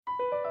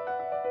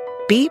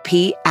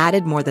BP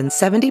added more than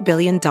 $70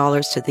 billion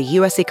to the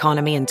U.S.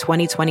 economy in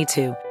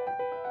 2022.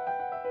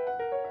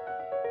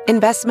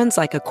 Investments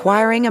like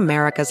acquiring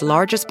America's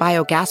largest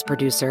biogas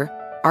producer,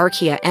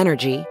 Archaea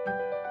Energy,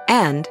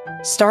 and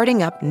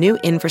starting up new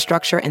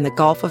infrastructure in the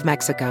Gulf of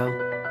Mexico.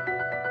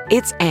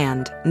 It's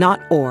and,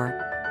 not or.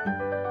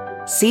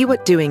 See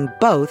what doing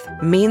both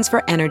means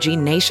for energy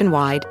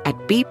nationwide at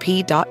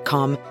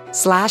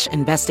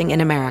bp.com/investing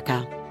in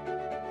America.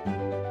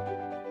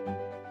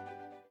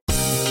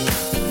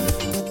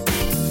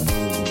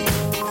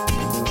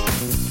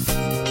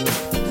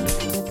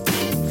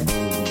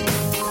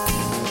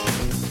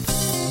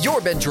 Your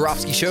Ben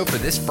Joravsky Show for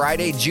this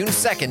Friday, June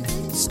 2nd,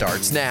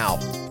 starts now.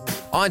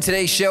 On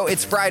today's show,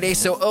 it's Friday,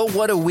 so Oh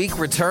What a Week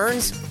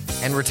returns.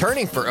 And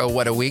returning for Oh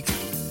What a Week,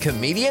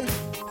 comedian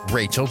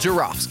Rachel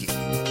Joravsky.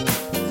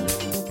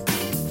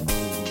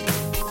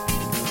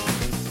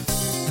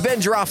 The Ben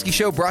Joravsky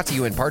Show brought to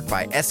you in part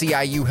by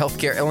SEIU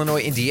Healthcare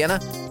Illinois, Indiana,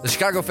 the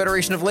Chicago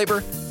Federation of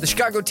Labor, the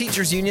Chicago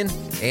Teachers Union,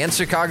 and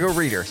Chicago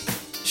Reader.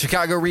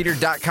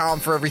 ChicagoReader.com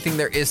for everything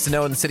there is to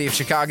know in the city of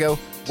Chicago,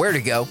 where to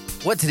go,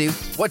 what to do,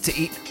 what to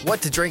eat, what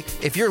to drink.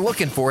 If you're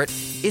looking for it,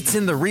 it's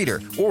in the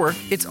Reader, or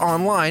it's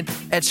online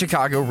at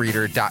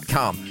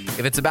ChicagoReader.com.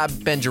 If it's about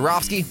Ben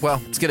Joravsky,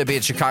 well, it's going to be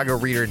at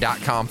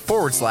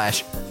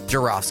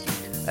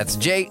ChicagoReader.com/Joravsky. That's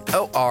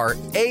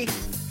J-O-R-A,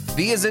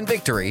 V as in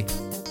victory,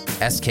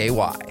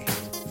 S-K-Y.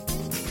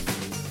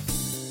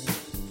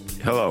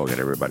 Hello again,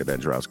 everybody. Ben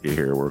Joravsky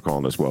here. We're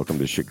calling this Welcome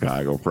to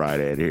Chicago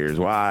Friday, and here's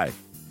why.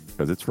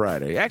 Because it's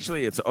Friday.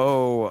 Actually, it's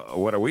Oh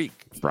What a Week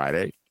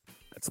Friday.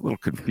 It's a little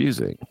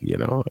confusing, you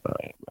know.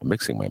 I'm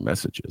mixing my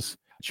messages.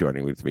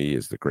 Joining with me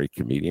is the great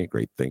comedian,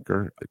 great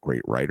thinker, a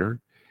great writer,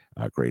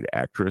 a great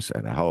actress,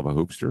 and a hell of a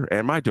hoopster,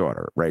 and my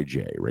daughter,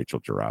 Rachel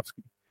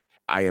Joravsky.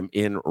 I am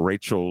in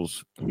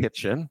Rachel's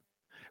kitchen.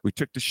 We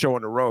took the show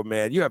on the road,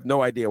 man. You have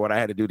no idea what I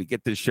had to do to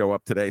get this show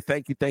up today.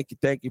 Thank you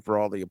for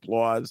all the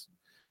applause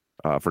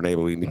for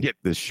enabling me to get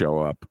this show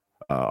up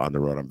on the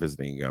road. I'm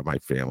visiting my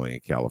family in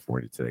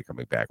California today,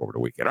 coming back over the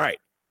weekend. All right.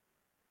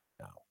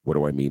 Now, what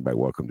do I mean by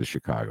welcome to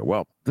Chicago?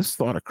 Well, this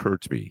thought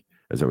occurred to me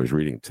as I was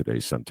reading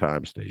today's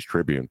Sun-Times, today's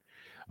Tribune,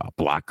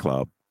 Block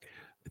Club.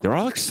 They're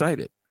all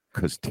excited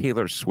because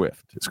Taylor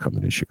Swift is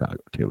coming to Chicago.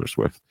 Taylor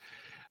Swift.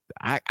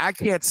 I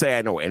can't say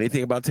I know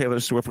anything about Taylor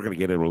Swift. We're going to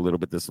get into a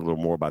little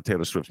more about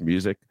Taylor Swift's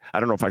music.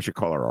 I don't know if I should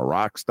call her a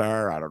rock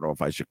star. I don't know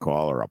if I should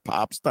call her a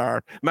pop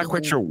star. I'm not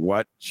quite sure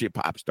what she a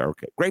pop star.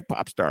 Okay, great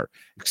pop star,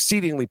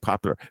 exceedingly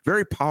popular,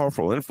 very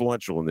powerful,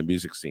 influential in the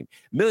music scene.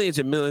 Millions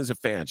and millions of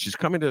fans. She's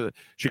coming to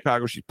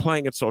Chicago. She's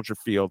playing at Soldier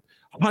Field.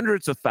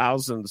 Hundreds of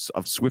thousands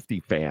of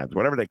Swiftie fans,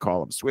 whatever they call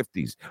them,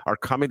 Swifties, are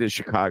coming to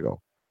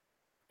Chicago.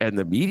 And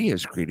the media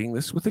is greeting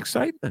this with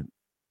excitement.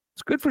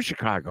 It's good for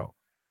Chicago.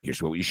 Here's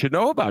what you should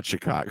know about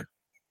Chicago.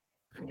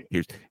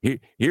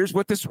 Here's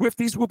what the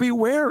Swifties will be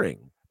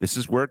wearing. This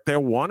is where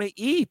they'll want to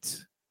eat.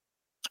 It's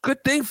a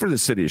good thing for the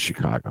city of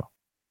Chicago.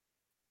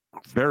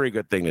 Very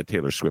good thing that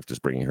Taylor Swift is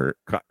bringing her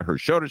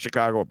show to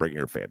Chicago, bringing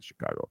her fans to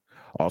Chicago.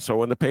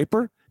 Also in the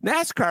paper,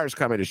 NASCAR is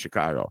coming to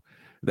Chicago.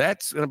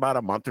 That's in about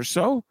a month or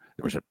so.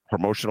 There was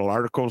promotional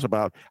articles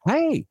about,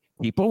 hey,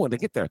 people, when they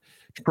get the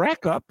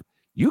track up,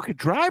 you could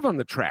drive on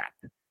the track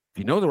if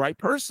you know the right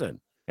person.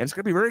 And it's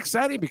going to be very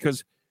exciting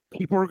because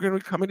people are going to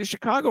be coming to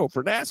Chicago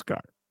for NASCAR.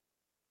 A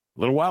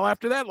little while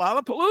after that,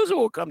 Lollapalooza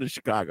will come to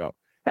Chicago.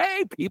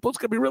 Hey, people's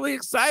going to be really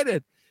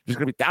excited. There's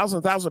going to be thousands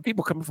and thousands of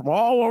people coming from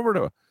all over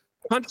the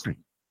country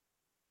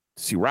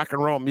to see rock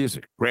and roll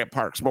music, Grant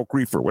Park, Smoke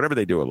Reefer, whatever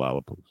they do at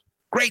Lollapalooza.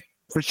 Great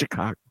for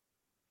Chicago.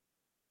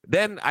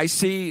 Then I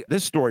see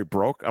this story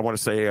broke. I want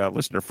to say,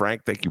 listener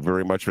Frank, thank you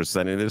very much for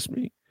sending this to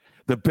me.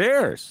 The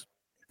Bears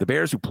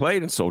who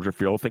played in Soldier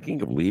Field,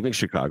 thinking of leaving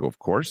Chicago, of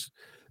course.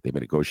 They've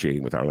been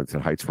negotiating with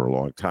Arlington Heights for a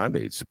long time.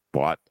 They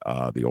bought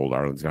the old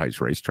Arlington Heights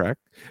racetrack.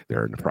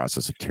 They're in the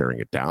process of tearing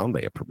it down.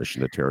 They have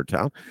permission to tear it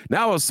down.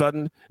 Now, all of a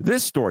sudden,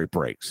 this story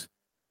breaks.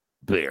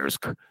 Bears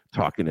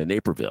talking to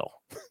Naperville.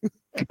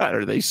 God,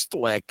 are they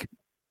slick?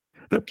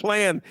 They're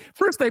playing.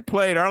 First, they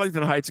played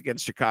Arlington Heights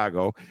against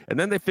Chicago, and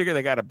then they figure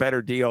they got a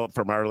better deal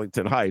from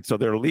Arlington Heights, so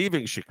they're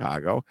leaving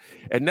Chicago.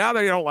 And now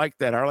they don't like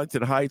that.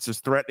 Arlington Heights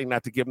is threatening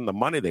not to give them the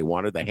money they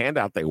wanted, the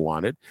handout they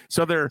wanted,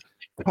 so they're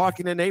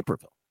talking to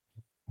Naperville.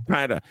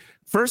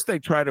 First they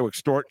try to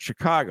extort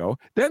Chicago,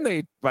 then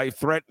they by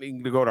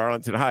threatening to go to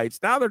Arlington Heights.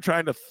 Now they're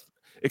trying to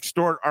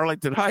extort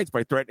Arlington Heights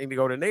by threatening to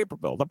go to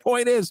Naperville. The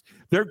point is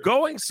they're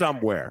going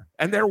somewhere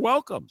and they're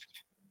welcome.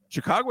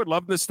 Chicago would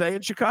love them to stay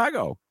in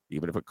Chicago,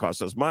 even if it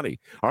costs us money.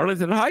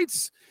 Arlington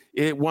Heights,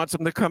 it wants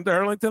them to come to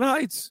Arlington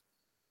Heights,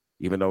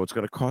 even though it's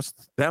going to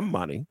cost them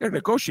money. They're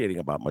negotiating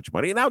about much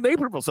money. And now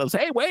Naperville says,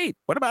 hey, wait,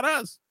 what about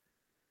us?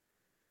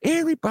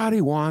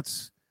 Everybody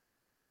wants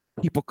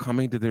people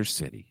coming to their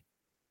city,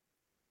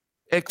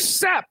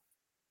 except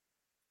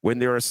when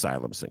they're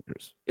asylum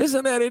seekers.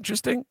 Isn't that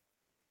interesting?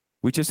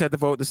 We just had to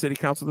vote in the city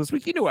council this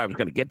week. You knew I was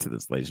going to get to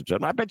this, ladies and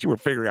gentlemen. I bet you were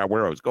figuring out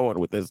where I was going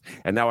with this,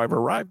 and now I've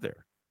arrived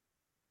there.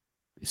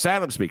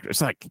 Asylum seekers,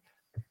 it's like,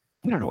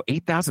 I don't know,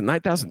 8,000,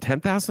 9,000,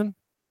 10,000?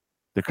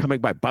 They're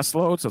coming by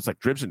busloads. So it's like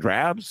dribs and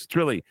drabs. It's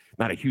really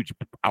not a huge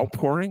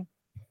outpouring.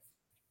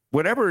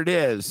 Whatever it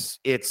is,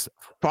 it's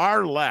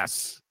far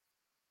less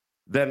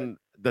than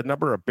the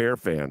number of Bear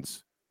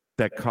fans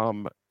that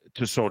come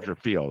to Soldier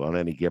Field on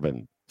any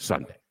given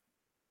Sunday.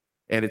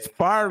 And it's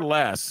far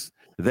less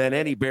than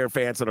any Bear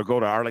fans that'll go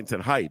to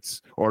Arlington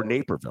Heights or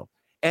Naperville.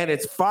 And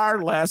it's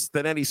far less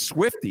than any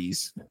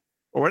Swifties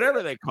or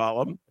whatever they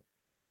call them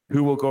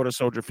who will go to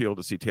Soldier Field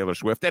to see Taylor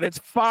Swift. And it's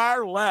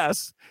far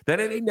less than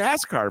any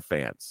NASCAR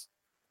fans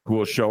who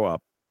will show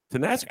up to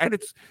NASCAR. And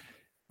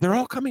they're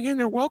all coming in,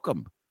 they're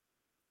welcome.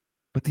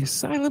 But the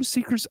asylum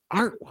seekers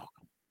aren't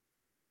welcome.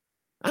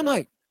 I'm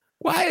like,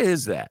 why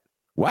is that?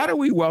 Why do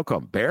we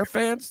welcome Bear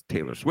fans,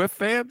 Taylor Swift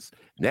fans,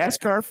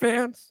 NASCAR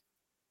fans?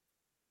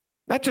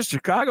 Not just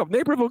Chicago.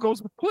 Naperville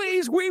goes,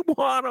 please, we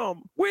want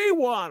them. We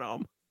want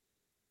them.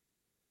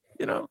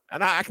 You know,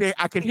 and I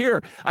can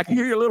hear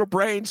your little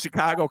brain,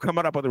 Chicago,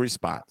 coming up with a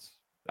response.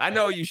 I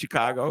know you,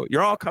 Chicago.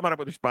 You're all coming up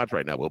with a response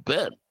right now. Well,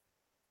 Ben,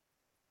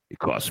 it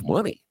costs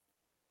money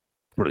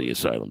for the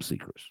asylum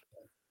seekers.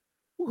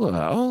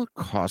 Well, it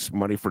costs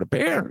money for the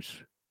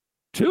Bears,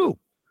 too.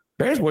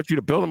 Bears want you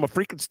to build them a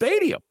freaking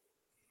stadium.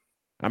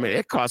 I mean,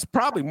 it costs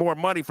probably more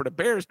money for the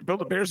Bears to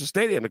build the Bears a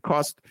stadium than it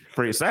costs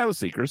for the asylum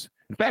seekers.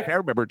 In fact, I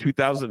remember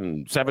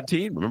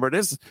 2017. Remember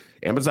this?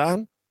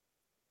 Amazon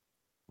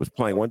was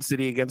playing one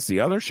city against the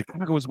other.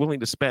 Chicago was willing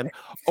to spend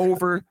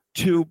over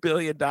 $2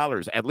 billion.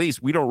 At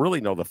least we don't really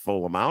know the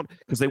full amount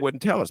because they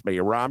wouldn't tell us.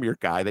 Mayor Rahm, your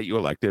guy that you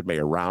elected,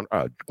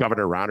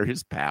 Governor Rauner,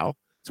 his pal,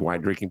 his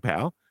wine-drinking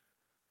pal,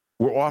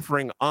 were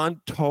offering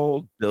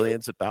untold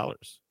billions of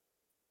dollars.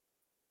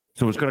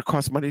 So it's going to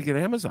cost money to get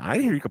Amazon. I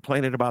didn't hear you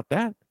complaining about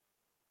that.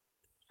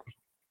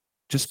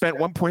 Just spent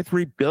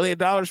 $1.3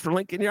 billion for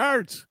Lincoln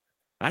Yards.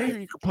 I didn't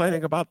hear you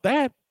complaining about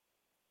that.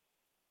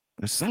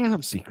 The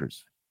asylum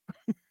seekers.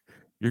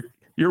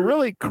 You're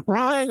really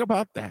crying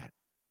about that.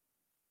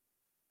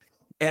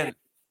 And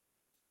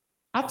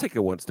I'll take it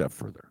one step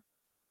further.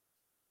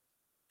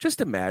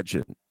 Just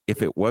imagine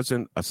if it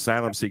wasn't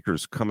asylum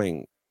seekers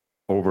coming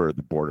over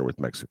the border with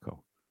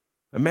Mexico.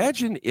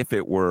 Imagine if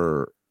it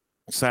were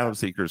asylum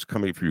seekers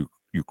coming through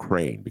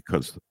Ukraine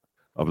because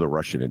of the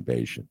Russian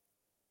invasion,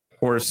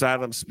 or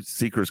asylum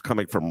seekers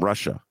coming from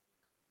Russia,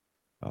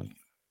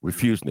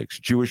 refuseniks,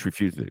 Jewish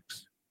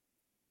refuseniks,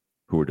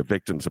 who were the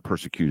victims of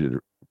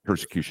persecution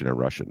in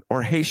Russia,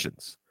 or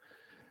Haitians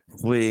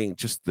fleeing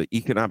just the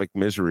economic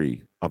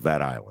misery of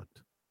that island,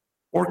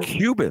 or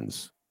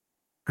Cubans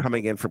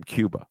coming in from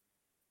Cuba,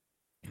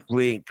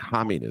 fleeing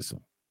communism,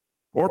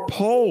 or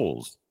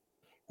Poles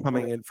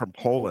coming in from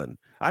Poland,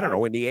 I don't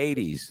know, in the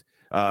 80s,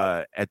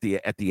 at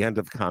the end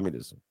of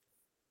communism,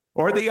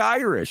 or the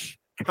Irish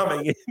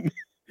coming in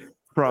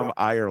from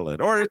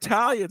Ireland, or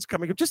Italians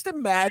coming. Just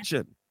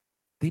imagine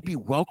they'd be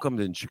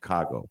welcomed in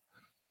Chicago.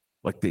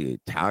 Like the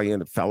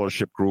Italian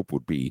fellowship group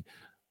would be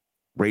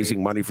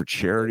raising money for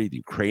charity. The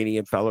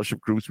Ukrainian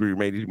fellowship groups would be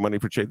raising money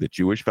for charity. The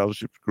Jewish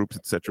fellowship groups,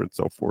 et cetera, and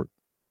so forth.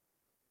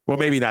 Well,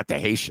 maybe not the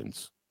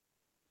Haitians.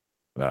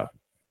 I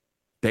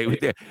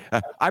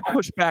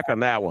push back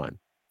on that one.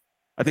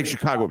 I think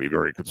Chicago would be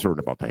very concerned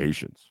about the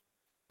Haitians.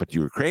 But the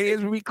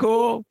Ukrainians would be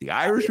cool. The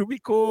Irish would be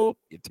cool.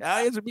 The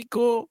Italians would be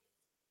cool.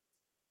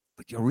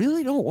 But you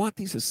really don't want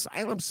these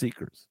asylum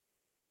seekers.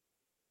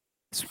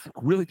 It's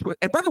really,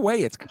 and by the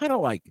way, it's kind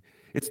of like,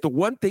 it's the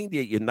one thing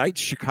that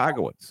unites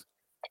Chicagoans.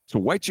 So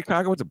white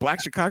Chicagoans and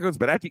black Chicagoans,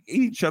 but at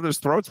each other's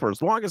throats for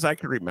as long as I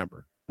can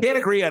remember. Can't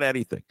agree on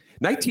anything.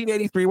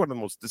 1983, one of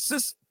the most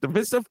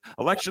divisive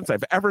elections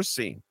I've ever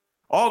seen.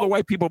 All the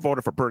white people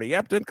voted for Bernie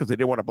Eppton because they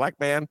didn't want a black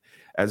man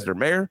as their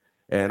mayor.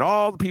 And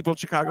all the people in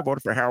Chicago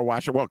voted for Harold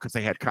Washington because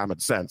they had common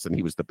sense and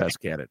he was the best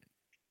candidate.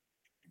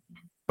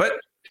 But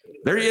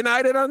they're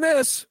united on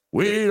this.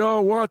 We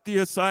don't want the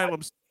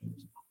asylum.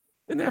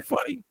 Isn't that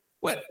funny?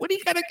 What do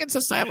you got against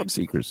asylum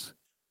seekers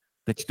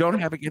that you don't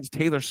have against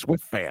Taylor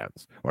Swift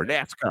fans or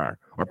NASCAR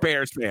or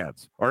Bears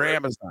fans or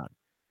Amazon?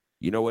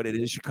 You know what it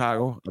is,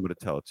 Chicago? I'm going to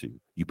tell it to you.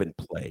 You've been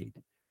played.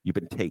 You've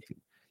been taken.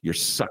 You're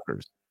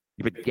suckers.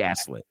 You've been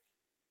gaslit.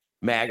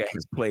 MAGA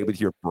has played with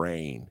your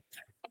brain.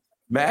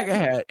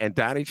 MAGA and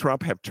Donnie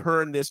Trump have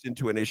turned this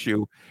into an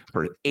issue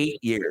for 8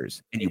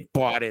 years, and you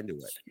bought into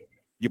it.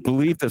 You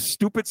believe the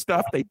stupid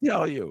stuff they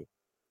tell you.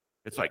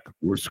 It's like,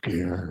 we're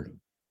scared.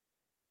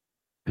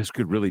 This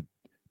could really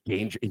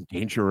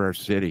endanger our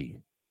city.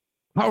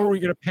 How are we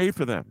going to pay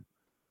for them?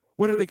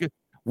 Where are they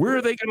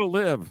going to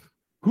live?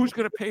 Who's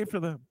going to pay for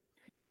them?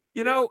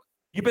 You know,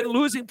 you've been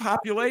losing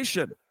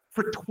population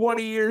for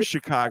 20 years,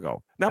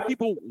 Chicago. Now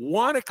people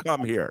want to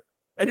come here,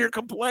 and you're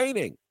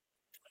complaining.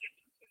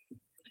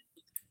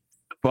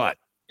 But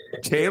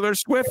Taylor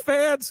Swift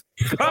fans,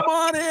 come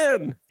on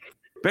in.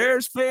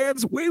 Bears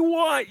fans, we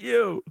want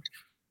you.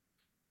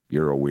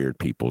 You're a weird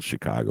people,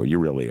 Chicago. You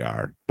really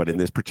are. But in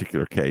this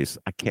particular case,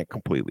 I can't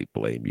completely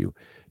blame you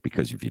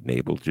because you've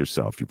enabled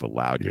yourself, you've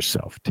allowed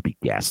yourself to be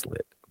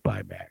gaslit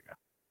by MAGA.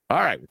 All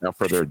right, without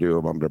further ado,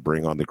 I'm going to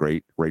bring on the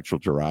great Rachel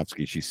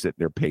Jarofsky. She's sitting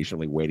there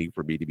patiently waiting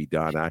for me to be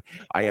done.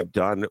 I am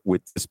done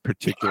with this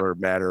particular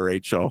matter,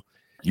 Rachel.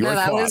 Your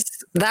thoughts.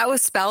 that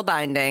was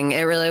spellbinding.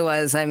 It really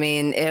was. I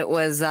mean, that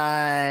was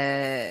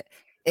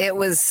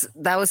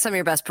some of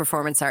your best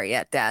performance art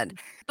yet, Dad.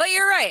 But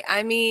you're right.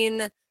 I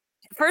mean,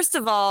 first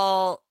of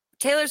all,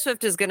 Taylor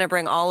Swift is going to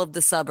bring all of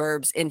the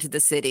suburbs into the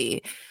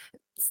city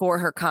for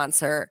her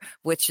concert,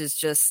 which is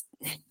just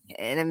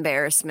an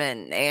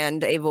embarrassment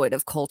and a void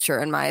of culture,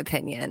 in my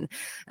opinion.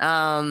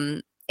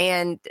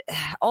 And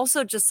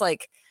also just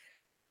like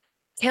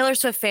Taylor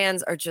Swift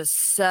fans are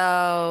just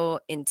so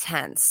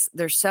intense.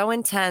 They're so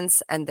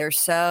intense and they're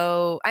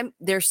so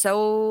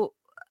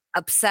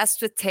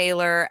obsessed with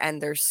Taylor,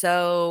 and they're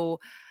so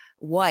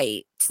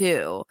white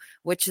too,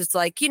 which is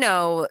like,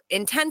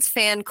 intense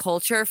fan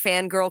culture,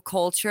 fangirl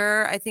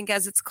culture, I think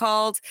as it's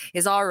called,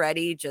 is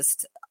already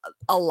just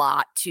a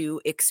lot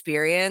to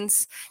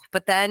experience.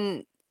 But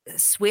then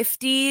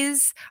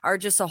Swifties are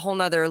just a whole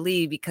nother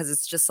league, because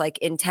it's just like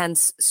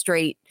intense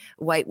straight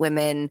white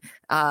women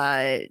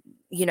bowing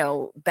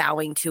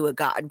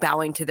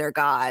to their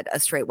god, a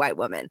straight white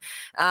woman,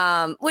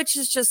 which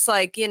is just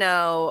like,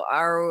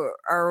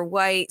 are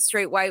white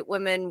straight white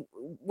women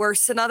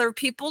worse than other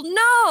people?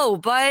 No,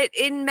 but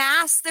in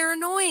mass they're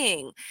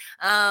annoying.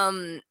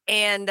 And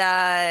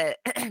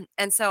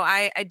so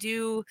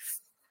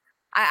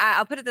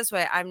I'll put it this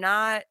way. I'm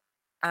not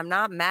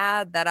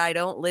mad that I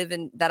don't live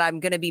in, that I'm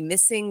going to be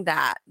missing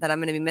that I'm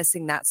going to be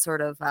missing that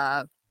sort of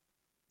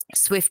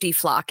Swiftie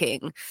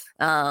flocking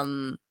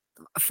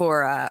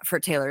for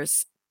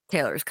Taylor's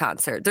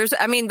concert.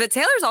 But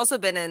Taylor's also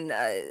been in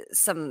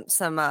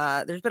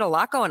there's been a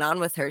lot going on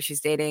with her.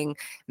 She's dating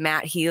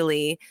Matt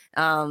Healy,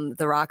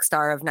 the rock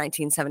star of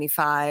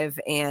 1975,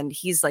 and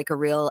he's like a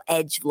real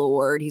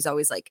edgelord. He's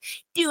always like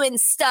doing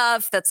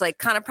stuff that's like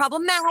kind of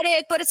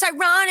problematic, but it's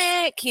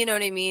ironic. You know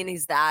what I mean?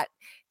 He's that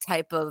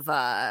type of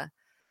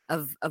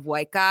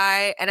white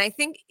guy. And I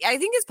think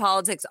his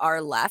politics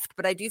are left,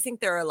 but I do think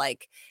there are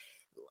like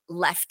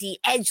lefty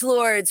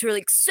edgelords who are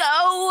like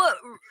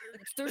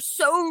they're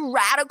so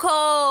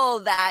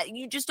radical that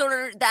you just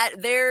don't, that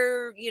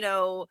they're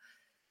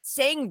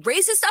saying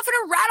racist stuff in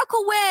a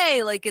radical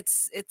way. Like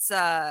it's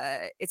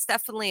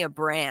definitely a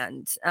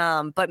brand.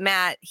 But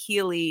Matt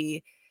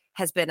Healy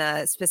has been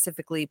a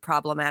specifically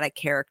problematic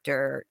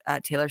character,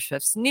 Taylor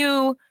Swift's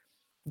new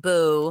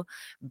boo,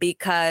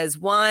 because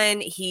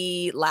one,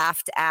 he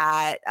laughed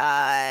at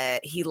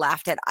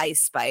Ice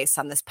Spice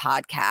on this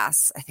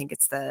podcast. I think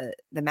it's the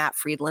Matt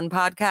Friedland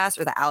podcast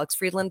or the Alex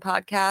Friedland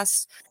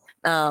podcast.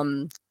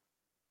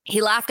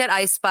 He laughed at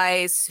Ice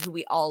Spice, who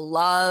we all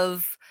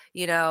love,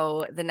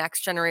 the next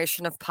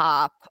generation of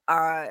pop,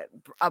 a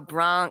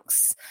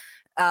Bronx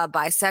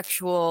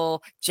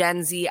bisexual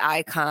Gen Z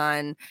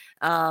icon.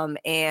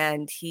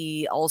 And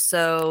he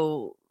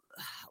also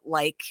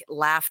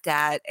laughed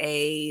at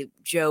a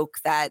joke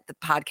that the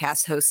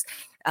podcast host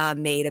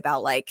made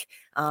about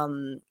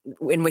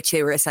in which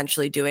they were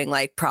essentially doing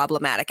like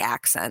problematic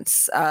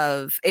accents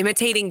of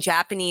imitating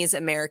Japanese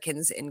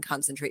Americans in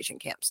concentration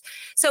camps.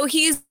 So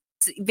he's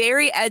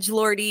very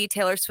edgelordy.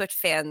 Taylor Swift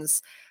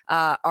fans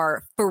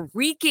are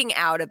freaking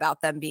out about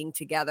them being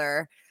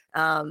together.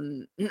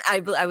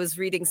 I was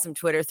reading some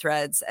Twitter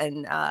threads,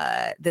 and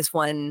this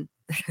one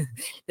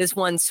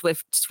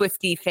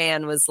Swiftie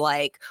fan was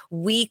like,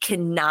 we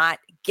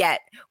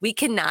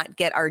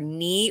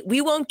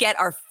won't get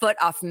our foot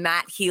off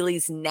Matt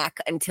Healy's neck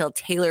until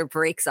Taylor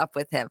breaks up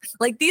with him.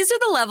 Like, these are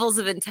the levels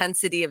of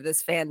intensity of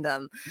this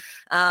fandom.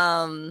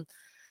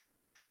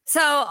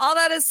 So all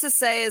that is to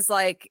say is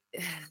like,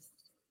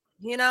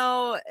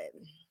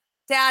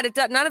 Dad,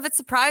 none of it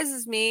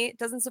surprises me. It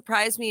doesn't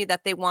surprise me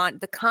that they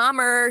want the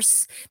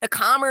commerce of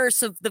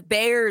the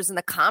Bears and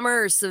the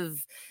commerce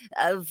of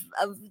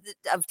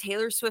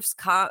Taylor Swift's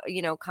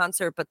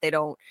concert, but they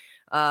don't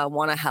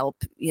want to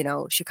help.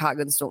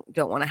 Chicagoans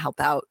don't want to help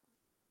out.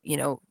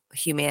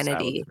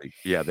 Humanity.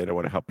 Yeah, they don't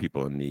want to help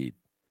people in need.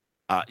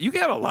 You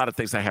have a lot of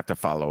things I have to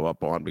follow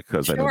up on,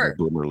 because sure. I know the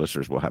boomer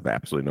listeners will have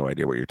absolutely no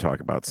idea what you're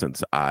talking about,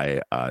 since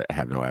I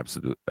have no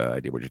absolute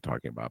idea what you're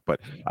talking about.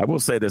 But I will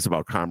say this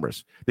about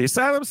commerce. The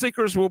asylum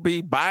seekers will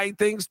be buying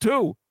things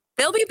too.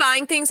 They'll be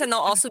buying things, and they'll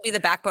also be the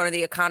backbone of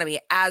the economy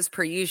as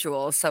per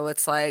usual. So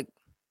it's like,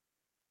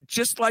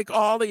 just like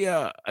all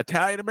the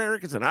Italian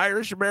Americans and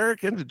Irish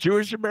Americans,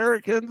 Jewish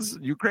Americans,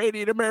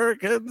 Ukrainian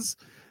Americans,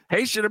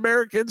 Haitian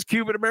Americans,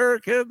 Cuban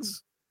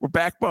Americans were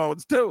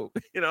backbones too.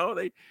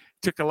 They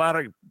took a lot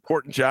of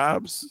important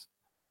jobs.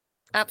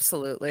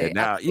 Absolutely. And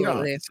now,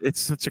 absolutely. It's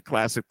such a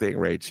classic thing,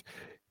 Rach.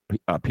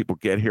 People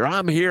get here.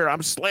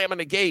 I'm slamming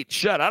the gate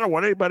shut. I don't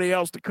want anybody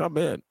else to come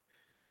in.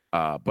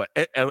 But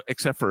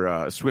except for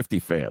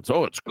Swiftie fans.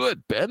 Oh, it's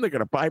good, Ben. They're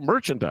going to buy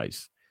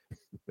merchandise.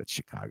 That's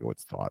Chicago,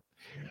 it's thought.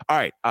 All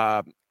right.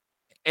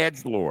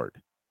 Edgelord.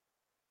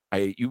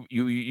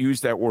 You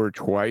used that word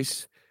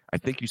twice. I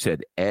think you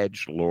said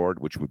edgelord,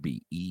 which would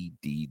be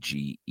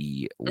EDGE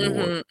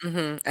Lord.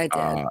 I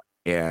did.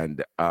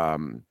 And I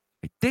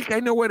think I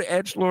know what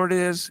edgelord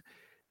is,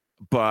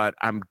 but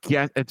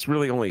it's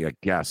really only a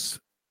guess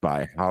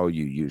by how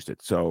you used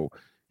it. So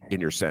in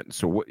your sentence.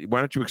 So why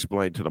don't you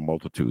explain to the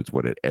multitudes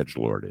what an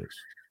edgelord is?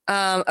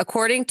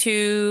 According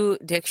to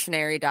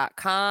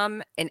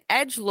dictionary.com, an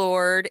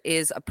edgelord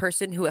is a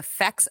person who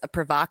affects a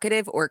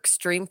provocative or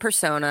extreme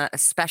persona,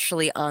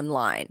 especially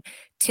online,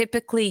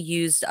 typically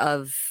used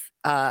of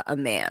a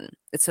man.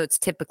 So it's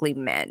typically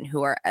men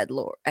who are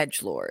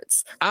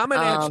edgelords. I'm an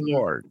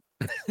edgelord.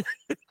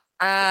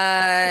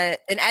 An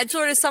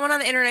edgelord is someone on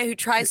the internet who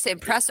tries to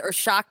impress or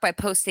shock by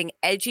posting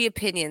edgy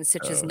opinions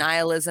such as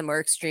nihilism or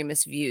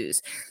extremist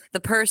views.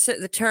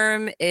 The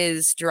term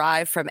is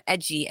derived from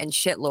edgy and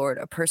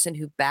shitlord, a person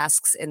who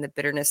basks in the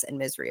bitterness and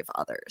misery of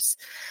others.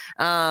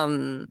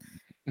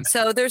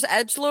 So there's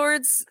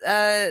edgelords.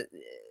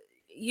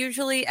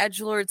 Usually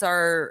edgelords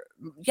are,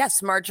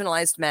 yes,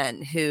 marginalized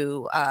men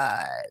who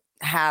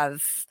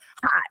have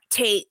hot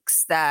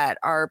takes that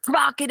are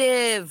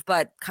provocative,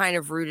 but kind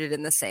of rooted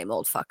in the same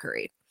old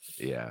fuckery.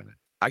 Yeah.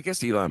 I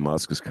guess Elon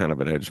Musk is kind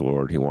of an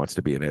edgelord. He wants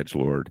to be an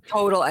edgelord.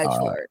 Total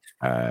edgelord.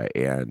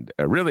 And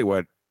really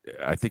what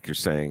I think you're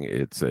saying,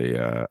 it's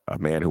a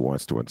man who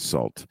wants to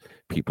insult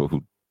people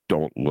who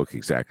don't look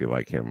exactly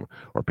like him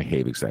or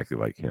behave exactly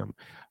like him.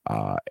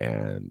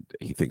 And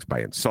he thinks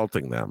by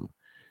insulting them,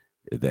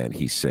 then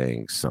he's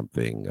saying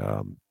something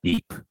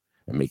deep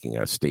and making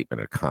a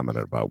statement, a comment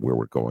about where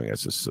we're going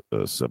as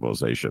a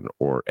civilization,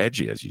 or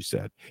edgy, as you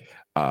said.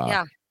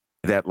 Yeah.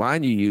 That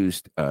line you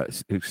used,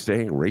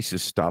 saying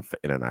racist stuff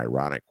in an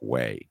ironic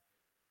way,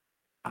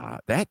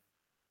 that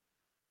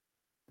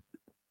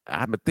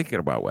I've been thinking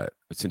about what,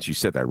 since you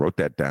said that, I wrote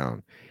that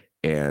down.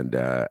 And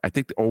I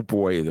think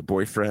the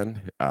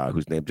boyfriend,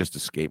 whose name just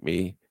escaped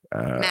me.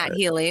 Matt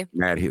Healy,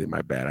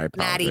 my bad. I apologize.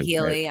 Matty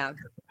Healy, yeah.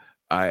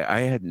 I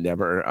had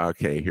never,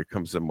 okay, here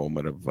comes a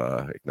moment of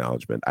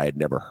acknowledgement. I had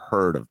never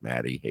heard of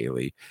Maddie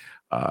Haley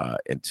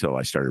until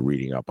I started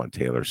reading up on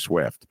Taylor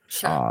Swift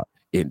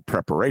in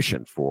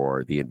preparation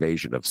for the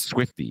invasion of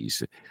Swifties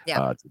to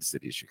the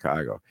city of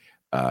Chicago.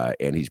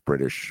 And he's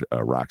British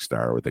rock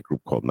star with a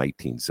group called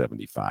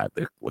 1975.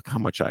 Look how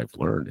much I've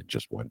learned in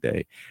just one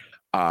day.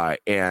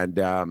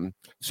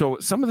 So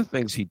some of the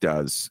things he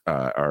does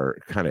are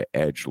kind of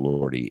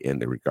edgelordy in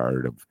the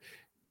regard of,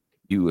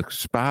 you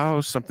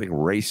espouse something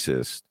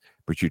racist,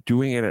 but you're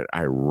doing it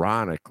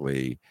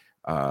ironically,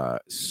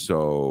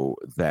 so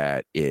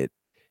that it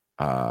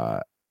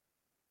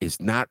is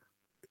not,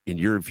 in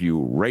your view,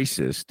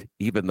 racist,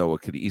 even though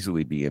it could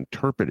easily be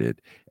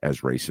interpreted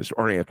as racist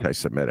or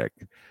anti-Semitic.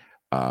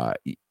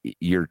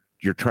 You're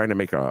trying to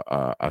make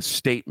a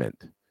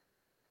statement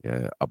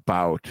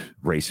about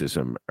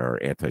racism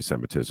or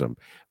anti-Semitism,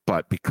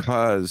 but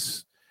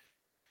because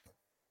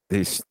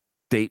this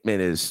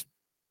statement is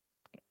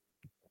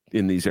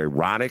in these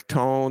ironic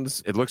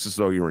tones, it looks as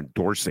though you're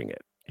endorsing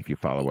it, if you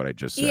follow what I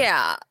just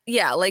said.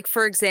 Yeah. Like,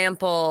 for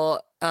example,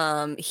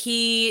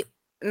 Matty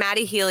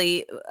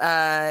Healy,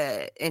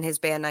 in his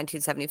band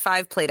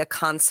 1975, played a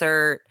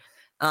concert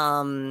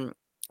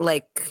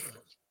like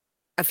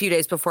a few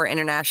days before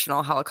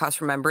International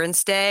Holocaust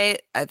Remembrance Day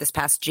this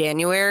past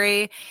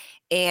January.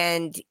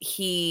 And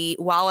he,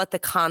 while at the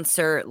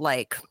concert,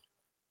 like,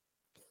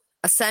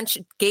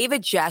 essentially gave a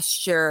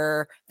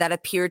gesture that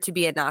appeared to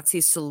be a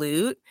Nazi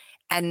salute,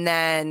 and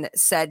then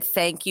said,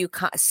 saying,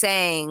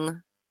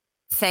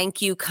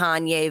 "Thank you,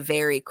 Kanye,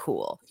 very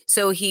cool."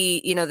 So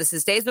he, this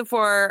is days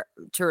before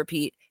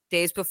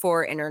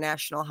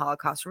International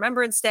Holocaust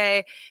Remembrance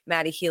Day.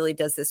 Matty Healy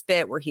does this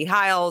bit where he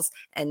howls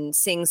and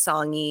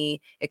sing-songy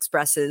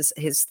expresses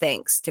his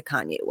thanks to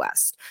Kanye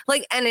West.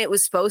 Like, and it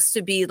was supposed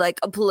to be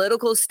like a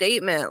political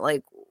statement.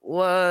 Like,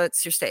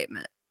 what's your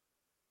statement?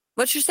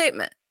 What's your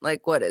statement?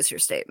 Like, what is your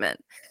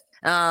statement?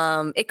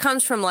 It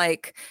comes from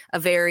like a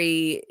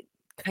very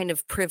kind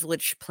of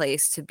privileged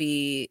place to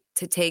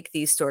take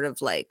these sort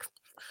of like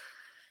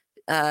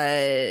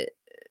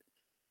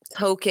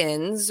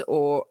tokens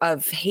or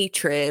of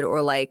hatred,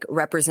 or like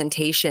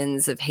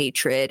representations of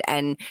hatred,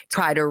 and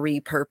try to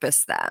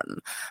repurpose them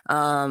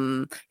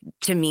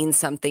to mean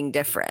something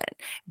different,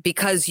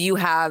 because you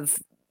have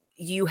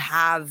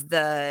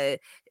the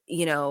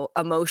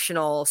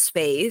emotional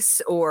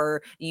space,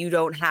 or you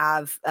don't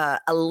have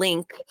a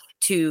link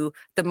to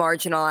the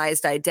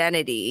marginalized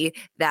identity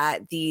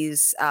that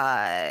these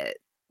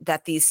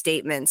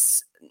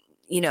statements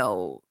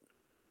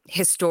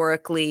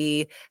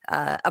historically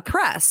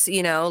oppress.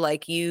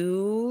 Like,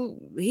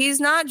 he's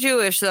not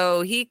Jewish,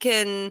 so he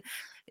can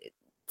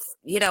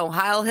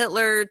Heil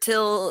Hitler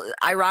till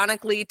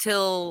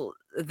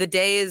the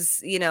day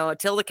is,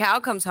 till the cow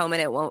comes home,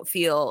 and it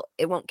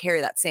won't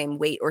carry that same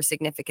weight or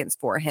significance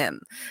for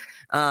him.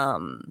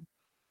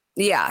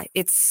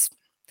 It's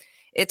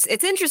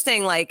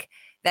interesting, like,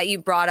 that you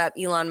brought up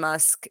Elon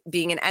Musk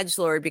being an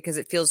edgelord, because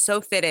it feels so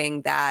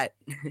fitting that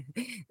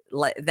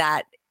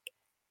that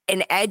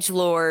an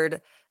edgelord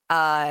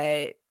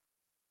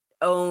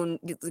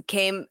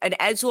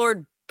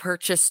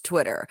purchased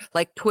Twitter.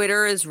 Like,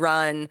 Twitter is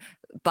run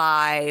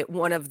by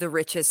one of the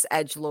richest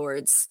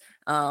edgelords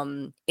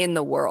in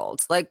the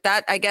world. Like,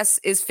 that, I guess,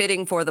 is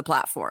fitting for the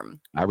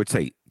platform. I would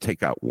say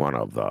take out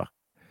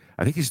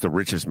I think he's the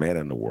richest man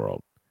in the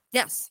world.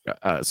 Yes.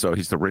 So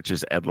he's the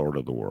richest edgelord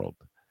of the world.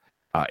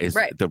 Is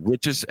Right. the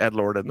richest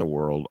edgelord in the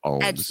world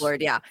owns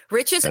Edgelord, yeah.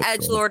 Richest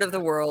edgelord of the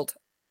world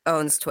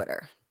owns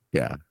Twitter.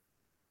 Yeah.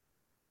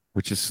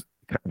 Which is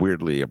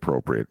weirdly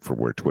appropriate for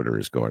where Twitter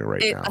is going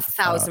right now.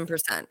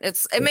 1,000%.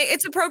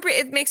 It's appropriate.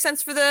 It makes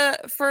sense for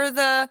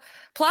the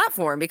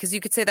platform, because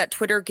you could say that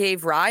Twitter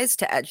gave rise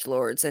to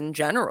edgelords in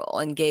general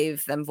and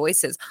gave them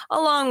voices,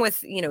 along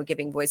with,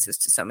 giving voices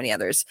to so many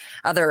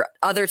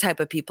other type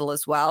of people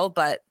as well.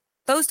 But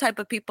those type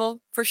of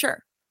people for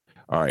sure.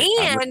 All right.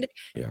 And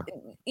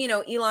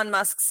Elon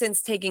Musk,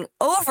 since taking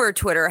over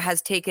Twitter,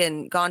 has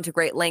gone to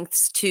great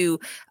lengths to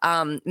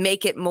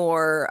make it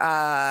more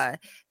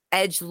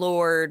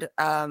edgelord,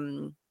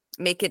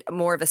 make it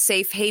more of a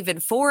safe haven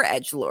for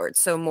edgelords,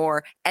 so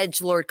more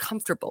edgelord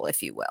comfortable,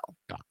 if you will.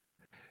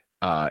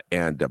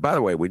 And by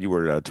the way, when you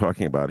were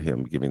talking about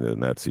him giving the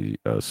Nazi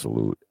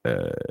salute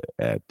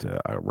at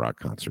a rock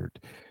concert,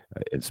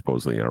 in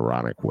supposedly an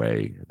ironic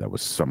way, that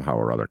was somehow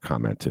or other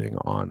commenting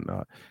on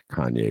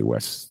Kanye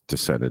West's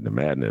descent into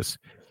madness,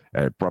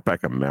 it brought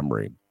back a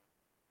memory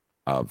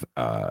of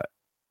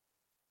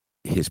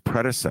his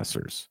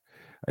predecessors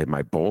in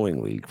my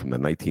bowling league from the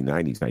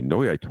 1990s. I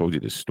know I told you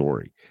this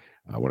story.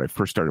 When I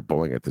first started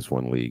bowling at this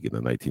one league in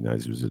the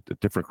 1990s, it was a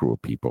different group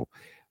of people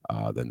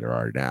than there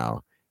are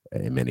now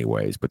in many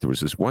ways. But there was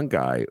this one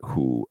guy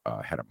who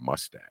had a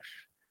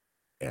mustache,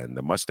 and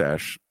the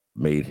mustache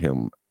made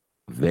him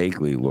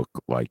vaguely look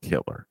like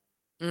Hitler.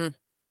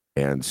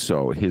 And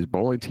so his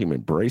bowling team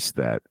embraced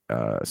that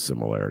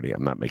similarity.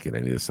 I'm not making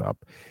any of this up.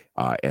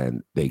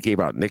 And they gave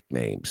out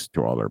nicknames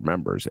to all their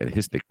members, and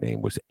his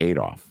nickname was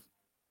Adolf.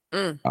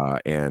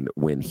 And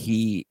when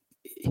he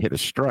hit a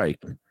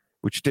strike,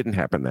 which didn't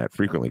happen that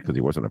frequently because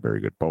he wasn't a very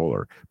good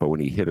bowler, but when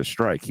he hit a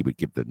strike, he would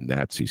give the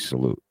Nazi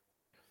salute.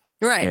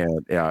 Right.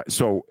 And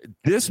so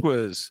this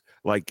was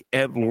like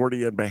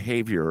edgelordian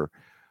behavior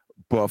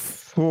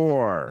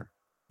before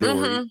there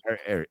were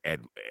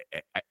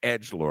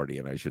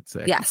edgelordian, I should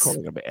say. Yes. I'm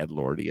calling him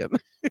edgelordian.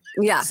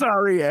 Yeah.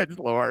 Sorry,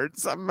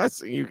 edgelords. I'm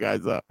messing you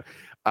guys up.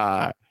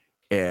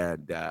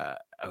 And I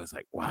was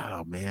like,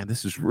 wow, man,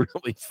 this is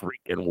really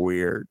freaking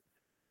weird.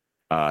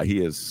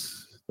 He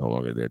is no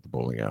longer there at the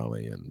bowling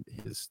alley, and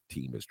his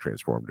team has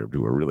transformed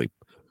into a really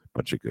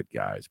bunch of good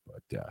guys.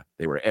 But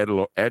they were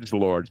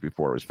edgelords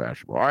before it was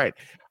fashionable. All right,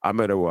 I'm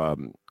going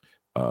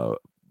to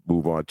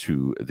move on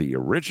to the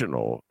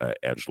original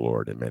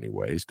edgelord in many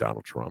ways,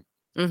 Donald Trump.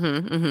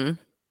 And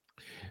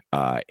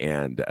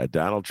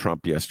Donald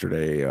Trump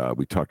yesterday,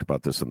 we talked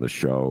about this on the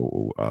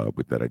show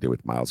that I did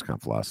with Miles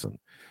Conflassen,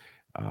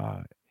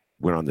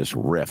 went on this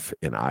riff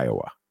in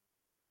Iowa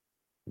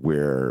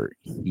where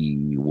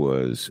he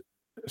was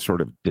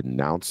sort of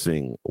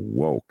denouncing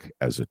woke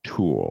as a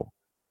tool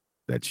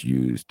that's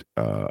used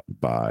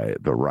by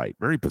the right.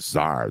 Very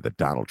bizarre that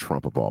Donald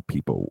Trump, of all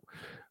people,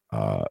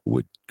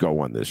 would go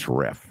on this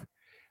riff.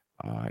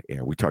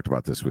 And we talked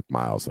about this with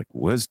Miles. Like,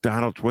 was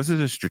it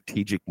a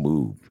strategic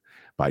move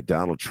by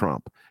Donald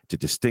Trump to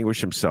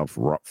distinguish himself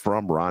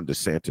from Ron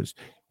DeSantis?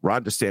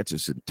 Ron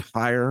DeSantis'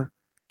 entire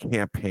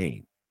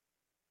campaign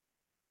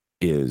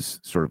is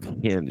sort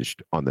of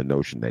hinged on the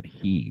notion that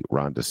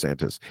Ron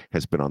DeSantis,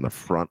 has been on the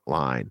front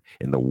line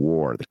in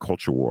the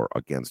culture war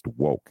against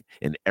woke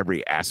in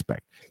every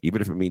aspect,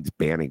 even if it means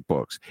banning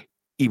books,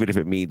 even if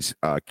it means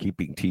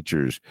keeping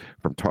teachers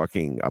from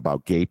talking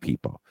about gay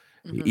people,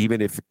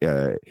 even if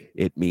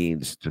it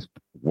means just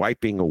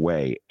wiping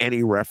away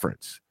any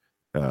reference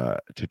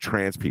to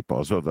trans people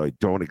as though they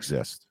don't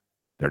exist.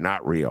 They're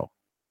not real.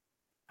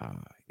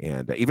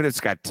 And even if it's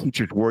got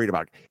teachers worried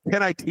about,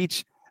 can I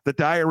teach the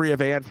Diary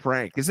of Anne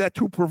Frank? Is that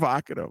too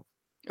provocative?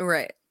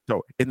 Right.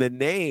 So in the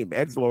name,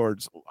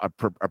 edgelords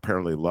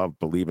apparently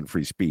believe in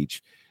free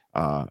speech,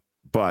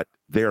 but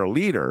their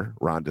leader,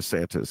 Ron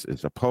DeSantis,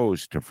 is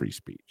opposed to free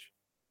speech.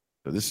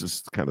 So this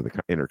is kind of the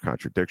inner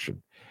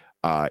contradiction.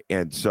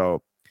 And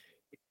so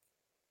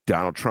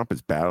Donald Trump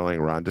is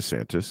battling Ron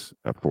DeSantis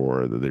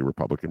for the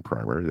Republican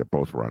primary. They're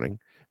both running.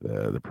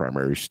 The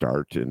primaries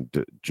start in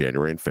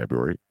January and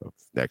February of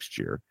next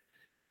year.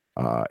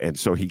 And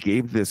so he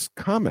gave this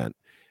comment,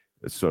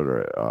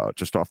 sort of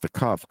just off the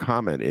cuff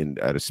comment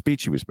at a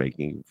speech he was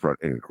making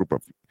in a group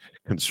of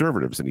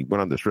conservatives, and he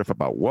went on this riff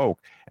about woke,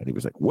 and he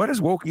was like, what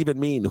does woke even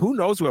mean? Who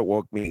knows what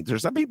woke means?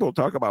 There's some people who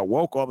talk about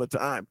woke all the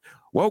time.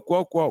 Woke.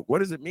 What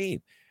does it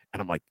mean?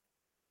 And I'm like,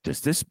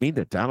 does this mean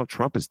that Donald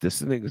Trump is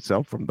distancing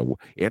himself from the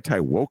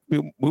anti-woke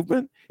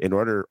movement in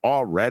order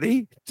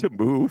already to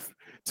move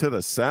to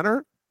the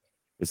center?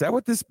 Is that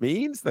what this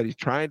means? That he's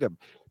trying to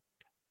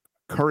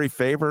curry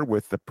favor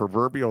with the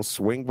proverbial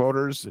swing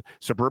voters,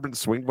 suburban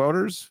swing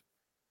voters,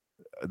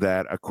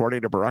 that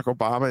according to Barack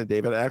Obama and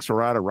David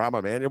Axelrod and Rahm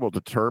Emanuel will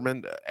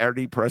determine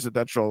any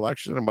presidential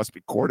election and must be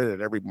courted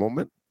at every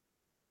moment?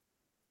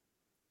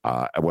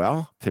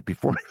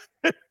 Before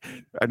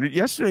and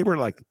yesterday we're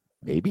like,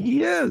 maybe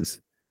he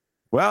is.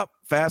 Well,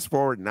 fast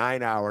forward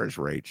 9 hours,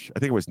 Rach. I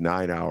think it was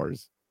 9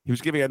 hours. He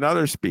was giving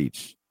another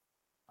speech.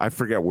 I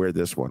forget where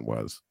this one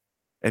was.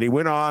 And he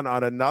went on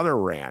another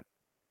rant.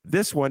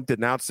 This one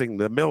denouncing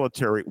the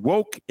military,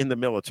 woke in the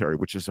military,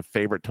 which is a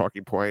favorite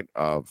talking point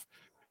of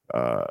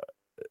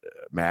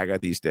MAGA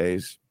these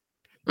days,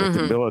 that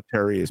the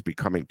military is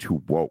becoming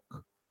too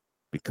woke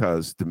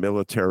because the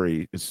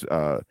military is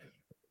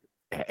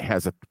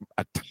has a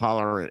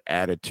tolerant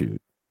attitude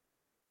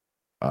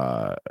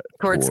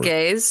towards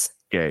gays.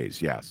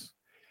 Gays, yes.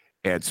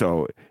 And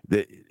so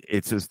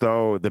it's as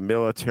though the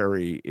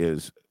military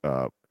is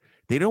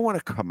they don't want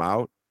to come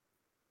out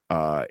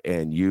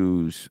and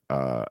use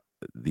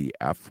the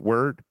F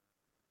word.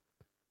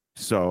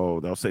 So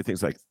they'll say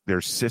things like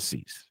they're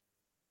sissies,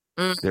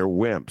 they're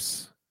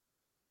wimps,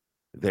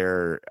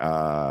 they're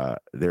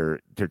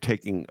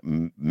taking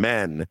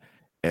men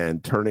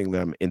and turning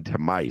them into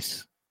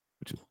mice,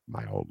 which is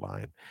my old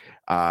line,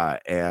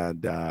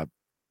 and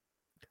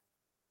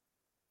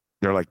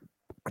they're like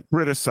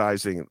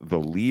criticizing the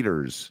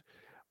leaders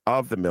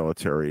of the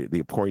military, the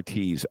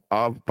appointees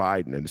of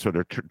Biden, and so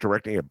they're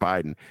directing at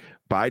Biden.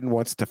 Biden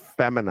wants to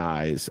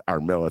feminize our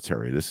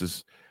military. This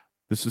is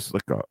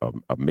like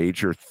a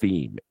major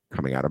theme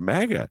coming out of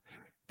MAGA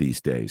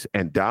these days.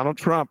 And Donald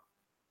Trump,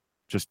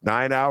 just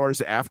 9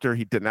 hours after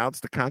he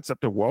denounced the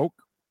concept of woke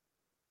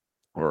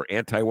or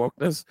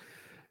anti-wokeness,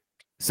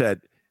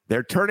 said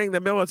they're turning the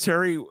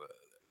military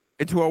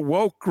into a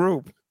woke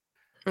group.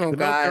 Oh, the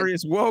God. military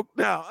is woke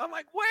now. I'm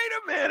like, wait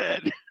a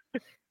minute.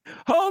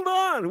 Hold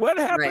on. What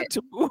happened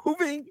to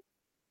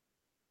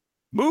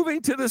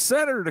moving to the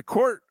center to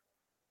court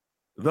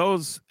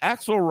those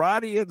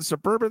Axelrodian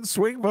suburban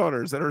swing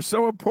voters that are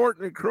so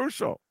important and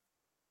crucial,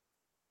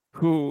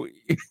 who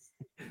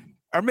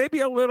are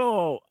maybe a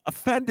little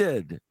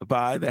offended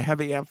by the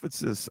heavy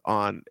emphasis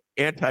on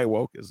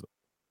anti-wokeism?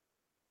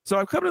 So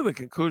I've come to the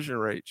conclusion,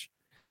 Rach,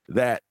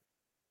 that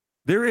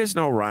there is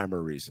no rhyme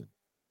or reason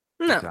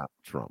to Donald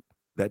Trump.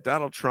 That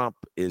Donald Trump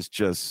is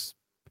just,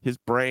 his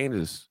brain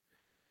is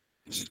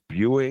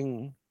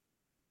spewing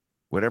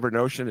whatever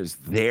notion is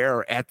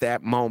there at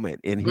that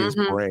moment in his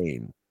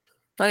brain.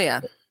 Oh,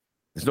 yeah.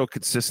 There's no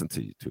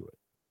consistency to it.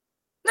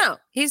 No,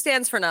 he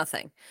stands for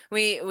nothing.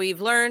 We've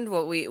learned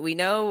what we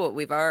know, what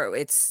we've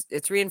already,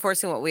 it's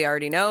reinforcing what we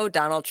already know.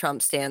 Donald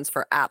Trump stands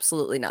for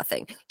absolutely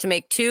nothing. To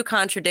make two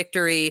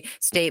contradictory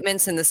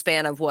statements in the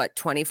span of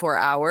 24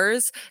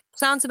 hours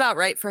sounds about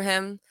right for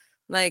him.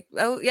 Like,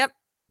 oh, yep,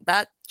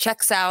 that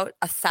checks out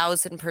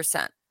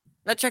 1,000%.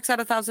 That checks out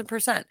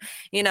 1,000%.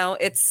 You know,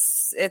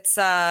 it's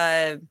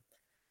the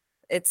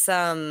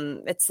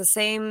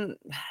same.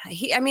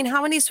 I mean,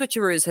 how many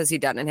switcheroos has he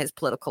done in his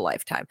political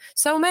lifetime?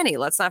 So many.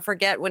 Let's not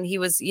forget when he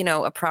was,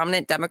 a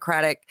prominent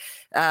Democratic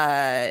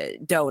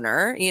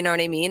donor, you know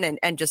what I mean?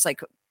 And just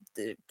like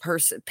the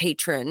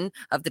patron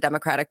of the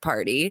Democratic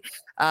Party.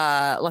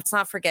 Let's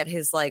not forget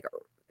his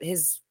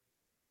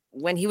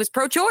when he was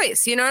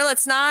pro-choice,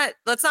 let's not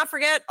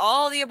forget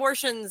all the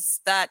abortions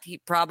that he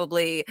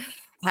probably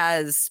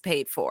has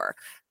paid for,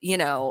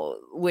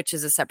 which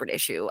is a separate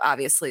issue.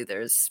 Obviously,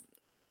 there's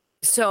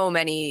so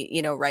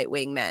many,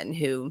 right-wing men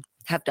who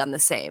have done the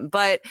same,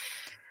 but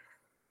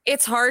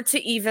it's hard to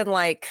even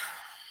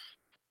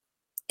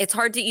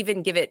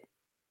give it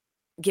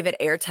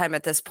airtime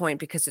at this point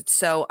because it's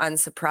so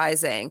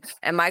unsurprising.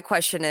 And my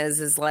question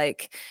is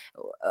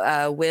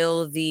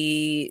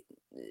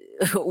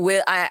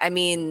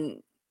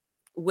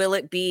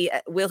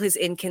will his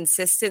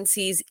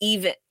inconsistencies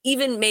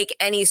even make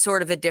any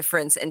sort of a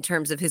difference in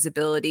terms of his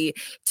ability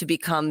to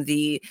become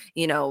the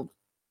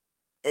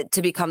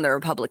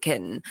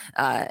Republican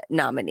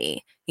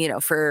nominee,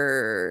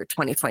 for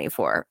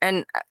 2024?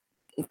 And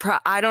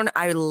I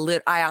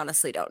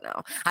honestly don't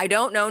know. I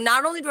don't know.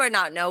 Not only do I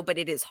not know, but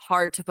it is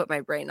hard to put my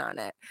brain on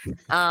it.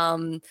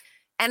 And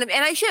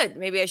I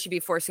should be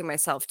forcing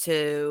myself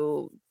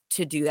to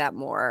do that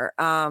more.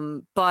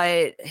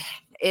 But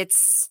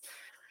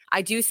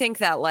I do think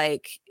that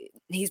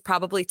he's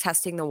probably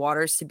testing the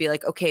waters to be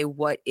like, okay,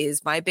 what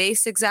is my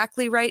base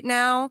exactly right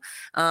now?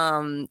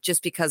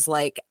 Just because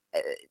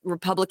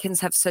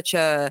Republicans have such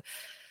a,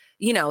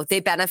 they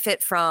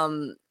benefit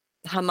from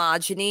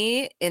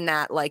homogeny in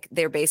that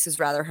their base is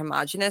rather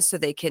homogenous, so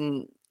they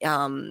can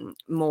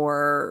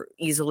more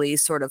easily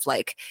sort of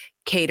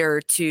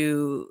cater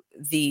to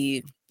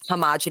the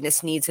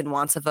homogenous needs and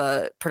wants of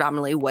a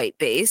predominantly white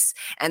base.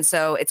 And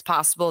so it's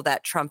possible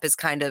that Trump is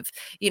kind of,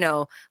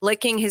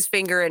 licking his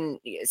finger and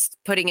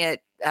putting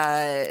it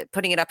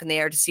up in the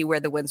air to see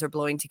where the winds are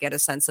blowing, to get a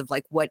sense of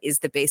what is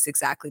the base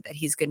exactly that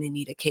he's going to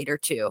need to cater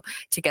to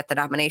get the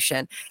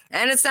nomination.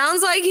 And it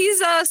sounds like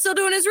he's still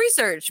doing his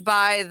research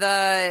by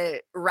the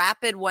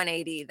rapid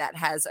 180 that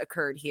has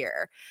occurred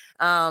here.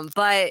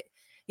 But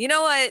you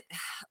know what?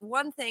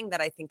 One thing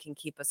that I think can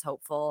keep us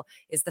hopeful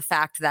is the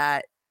fact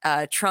that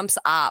Trump's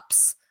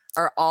ops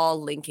are all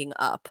linking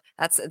up.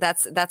 That's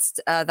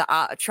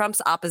the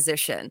Trump's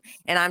opposition.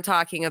 And I'm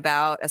talking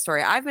about a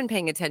story I've been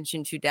paying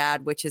attention to,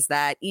 Dad, which is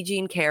that E.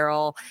 Jean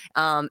Carroll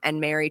and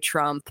Mary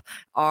Trump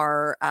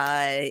are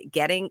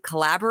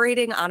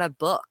collaborating on a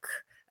book.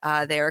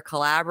 They are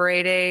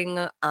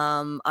collaborating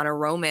on a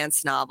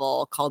romance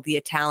novel called The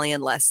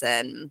Italian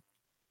Lesson.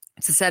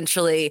 It's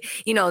essentially,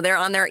 they're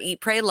on their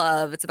Eat, Pray,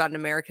 Love. It's about an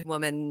American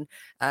woman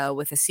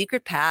with a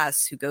secret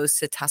past who goes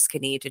to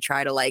Tuscany to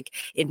try to like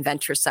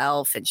invent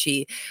herself. And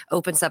she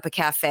opens up a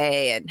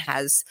cafe and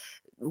has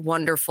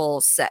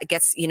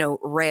gets,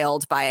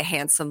 railed by a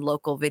handsome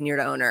local vineyard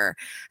owner.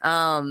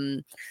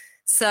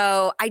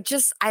 So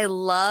I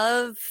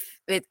love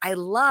it. I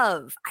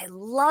love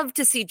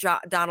to see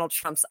Donald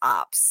Trump's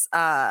ops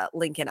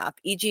linking up.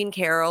 E. Jean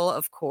Carroll,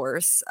 of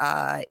course,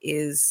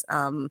 is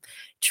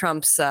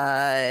Trump's,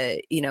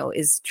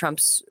 is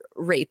Trump's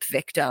rape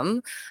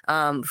victim,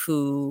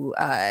 who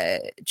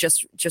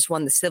just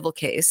won the civil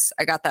case.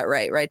 I got that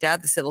right,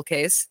 Dad? The civil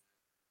case.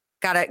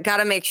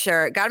 Gotta make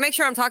sure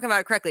I'm talking about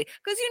it correctly.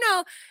 Because,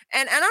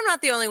 and I'm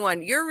not the only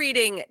one. You're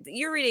reading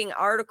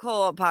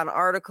article upon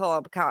article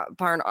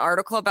upon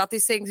article about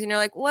these things. And you're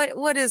like,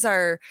 what is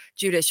our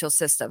judicial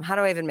system? How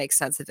do I even make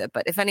sense of it?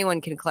 But if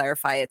anyone can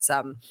clarify, it's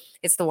the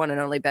one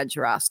and only Ben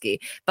Joravsky.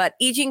 But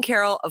E. Jean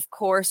Carroll, of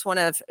course, one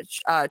of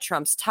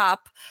Trump's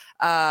top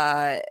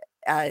ops,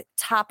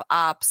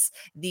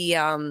 the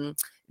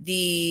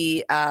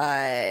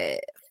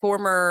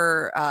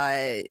former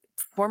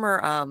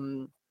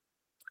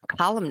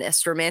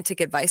columnist,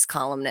 romantic advice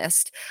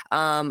columnist.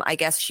 I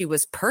guess she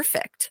was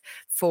perfect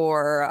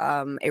for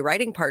a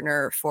writing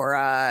partner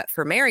for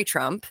Mary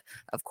Trump,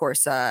 of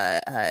course,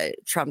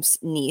 Trump's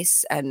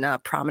niece and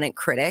prominent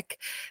critic.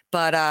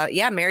 But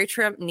Mary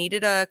Trump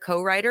needed a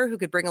co-writer who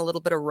could bring a little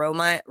bit of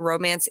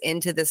romance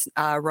into this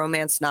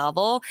romance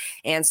novel,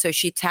 and so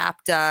she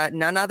tapped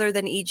none other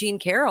than E. Jean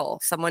Carroll,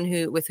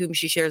 someone with whom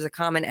she shares a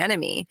common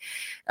enemy.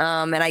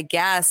 And I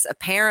guess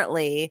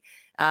apparently,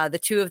 the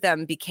two of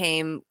them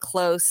became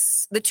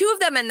close. The two of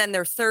them and then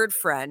their third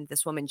friend,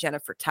 this woman,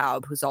 Jennifer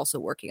Taub, who's also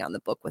working on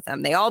the book with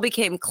them. They all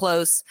became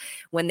close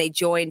when they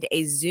joined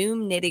a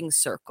Zoom knitting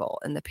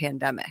circle in the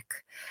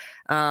pandemic.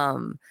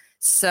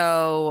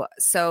 So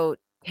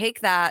take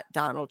that,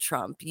 Donald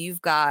Trump.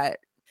 You've got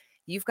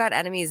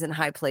enemies in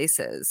high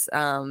places,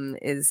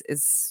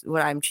 is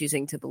what I'm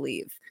choosing to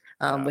believe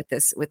with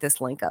this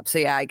link up. So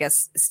yeah, I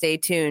guess stay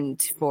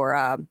tuned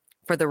for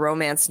the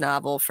romance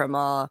novel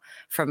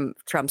from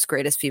Trump's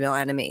greatest female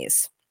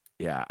enemies.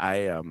 Yeah,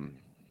 I'm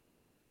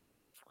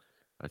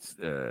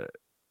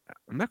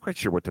not quite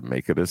sure what to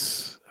make of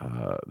this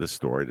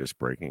story, this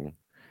breaking.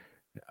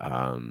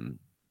 I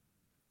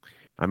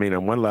mean,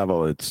 on one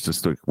level, it's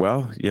just like,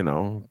 well,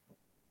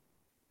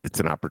 it's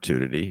an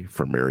opportunity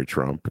for Mary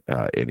Trump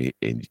and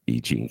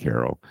E. Jean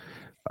Carroll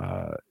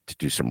to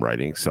do some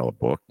writing, sell a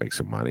book, make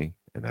some money,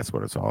 and that's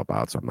what it's all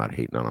about. So I'm not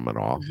hating on them at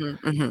all.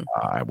 Mm-hmm, mm-hmm.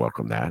 I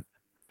welcome that.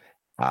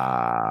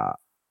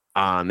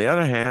 On the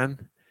other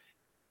hand,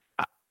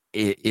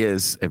 it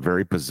is a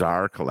very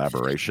bizarre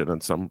collaboration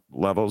on some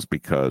levels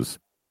because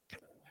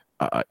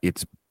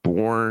it's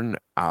born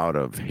out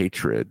of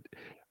hatred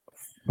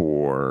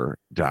for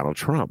Donald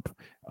Trump.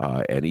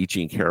 And E.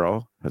 Jean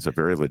Carroll has a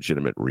very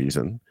legitimate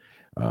reason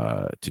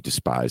to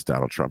despise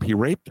Donald Trump. He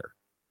raped her.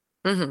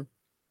 Mm-hmm.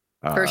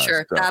 For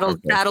sure. So,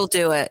 that'll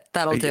do it.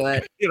 That'll do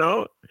it.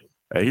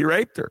 He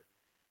raped her.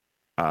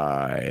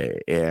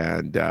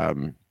 And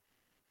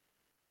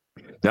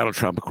Donald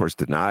Trump, of course,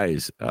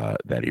 denies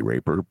that he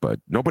raped her, but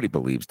nobody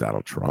believes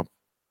Donald Trump.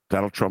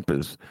 Donald Trump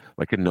is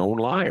like a known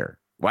liar.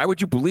 Why would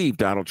you believe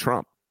Donald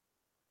Trump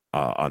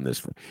on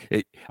this?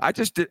 I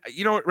just did,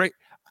 right?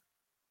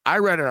 I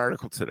read an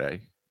article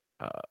today.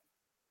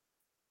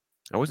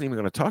 I wasn't even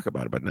going to talk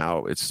about it, but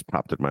now it's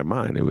popped in my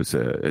mind.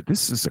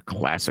 This is a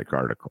classic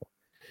article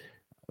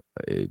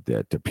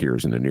that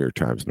appears in the New York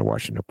Times and the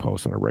Washington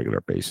Post on a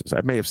regular basis. I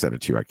may have sent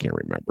it to you. I can't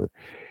remember.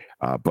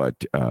 But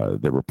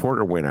the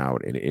reporter went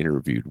out and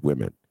interviewed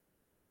women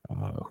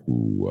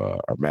who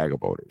are MAGA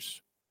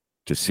voters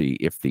to see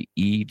if the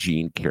E.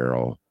 Jean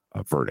Carroll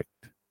verdict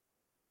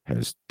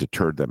has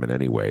deterred them in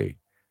any way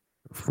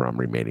from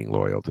remaining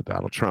loyal to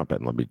Donald Trump.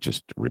 And let me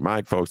just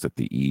remind folks that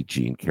the E.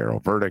 Jean Carroll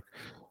verdict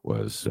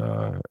was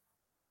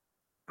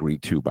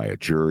agreed to by a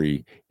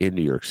jury in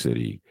New York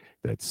City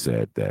that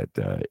said that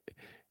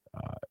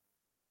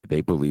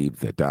they believe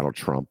that Donald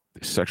Trump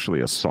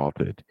sexually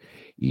assaulted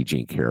E.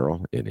 Jean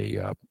Carroll in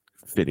a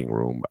fitting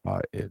room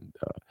at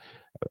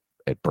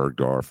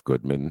Bergdorf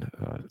Goodman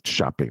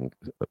shopping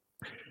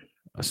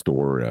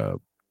store,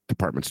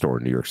 department store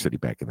in New York City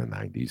back in the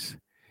 90s.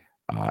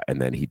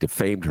 And then he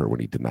defamed her when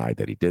he denied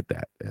that he did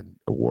that and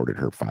awarded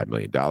her $5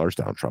 million.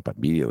 Donald Trump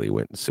immediately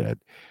went and said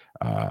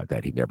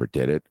that he never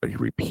did it, but he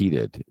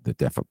repeated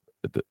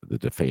the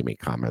defaming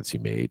comments he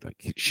made.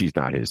 Like she's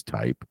not his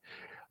type.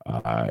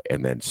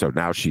 And then so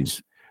now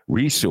she's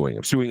suing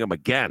him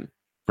again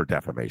for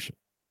defamation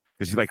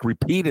because he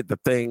repeated the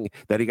thing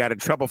that he got in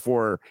trouble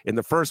for in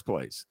the first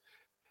place,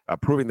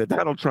 proving that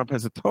Donald Trump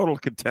has a total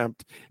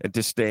contempt and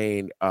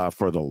disdain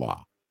for the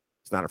law.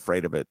 He's not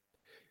afraid of it.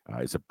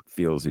 He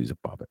feels he's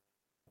above it.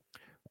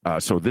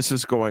 So this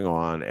is going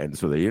on. And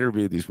so they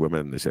interviewed these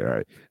women and they say,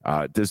 all right,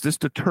 does this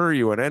deter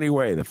you in any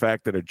way, the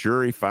fact that a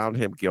jury found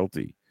him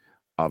guilty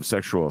of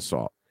sexual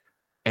assault?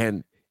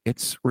 And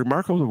it's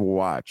remarkable to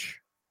watch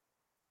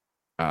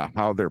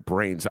how their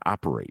brains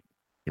operate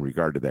in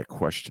regard to that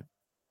question.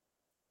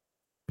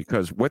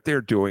 because what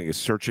they're doing is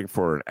searching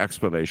for an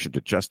explanation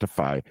to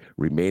justify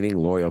remaining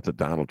loyal to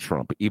Donald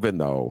Trump, even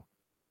though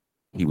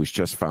he was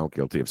just found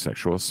guilty of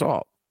sexual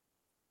assault.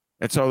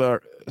 And so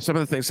some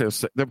of the things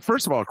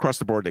first of all, across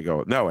the board, they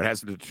go, no, it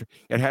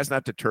has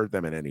not deterred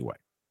them in any way.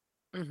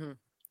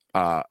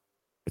 Mm-hmm.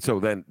 So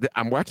then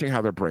I'm watching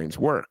how their brains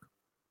work.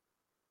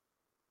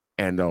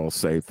 And they'll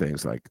say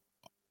things like,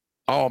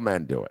 all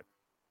men do it.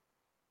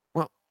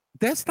 Well,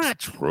 that's not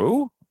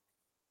true.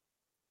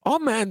 All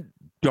men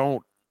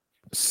don't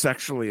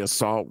sexually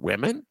assault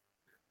women.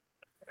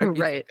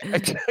 Right.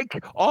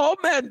 All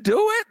men do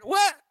it?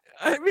 What?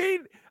 I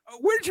mean,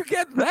 where'd you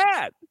get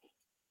that?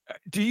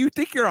 Do you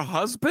think your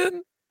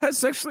husband has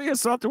sexually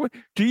assaulted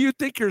women? Do you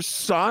think your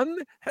son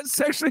has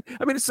sexually?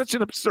 I mean, it's such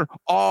an absurd.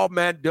 All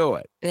men do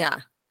it. Yeah.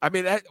 I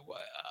mean, that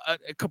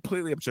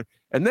completely absurd.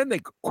 And then they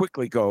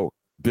quickly go,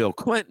 Bill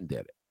Clinton did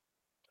it.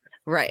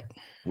 Right.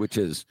 Which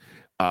is,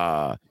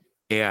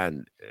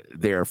 and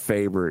their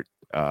favorite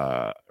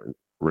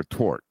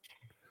retort.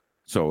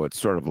 So it's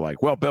sort of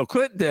like, well, Bill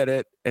Clinton did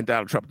it and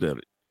Donald Trump did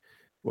it.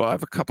 Well, I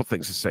have a couple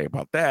things to say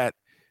about that.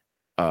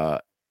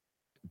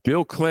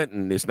 Bill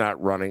Clinton is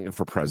not running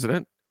for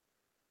president.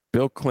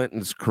 Bill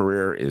Clinton's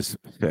career is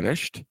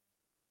finished.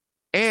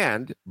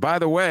 And by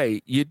the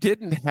way, you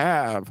didn't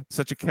have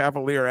such a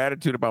cavalier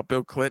attitude about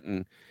Bill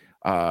Clinton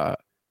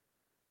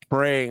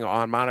preying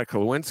on Monica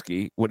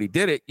Lewinsky when he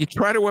did it. You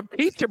try to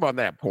impeach him on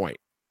that point.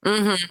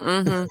 Mm-hmm,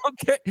 mm-hmm.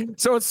 Okay.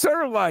 So it's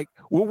sort of like,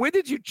 well, when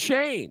did you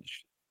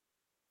change?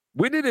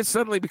 When did it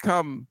suddenly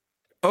become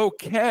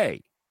okay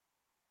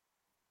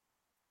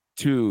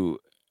to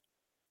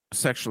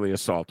sexually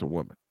assault a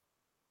woman?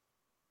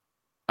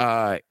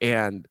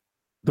 And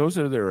those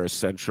are their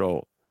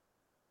essential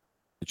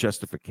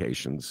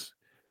justifications.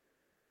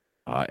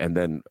 And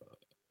then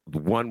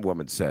one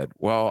woman said,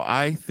 well,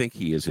 I think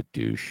he is a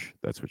douche.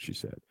 That's what she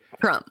said.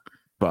 Trump.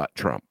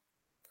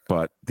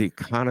 But the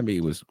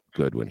economy was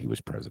good when he was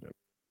president.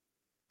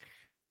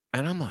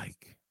 And I'm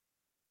like,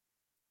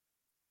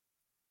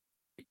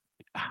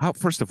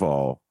 first of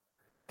all,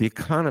 the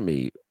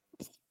economy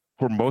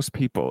for most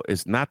people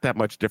is not that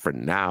much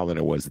different now than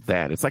it was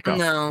then. It's like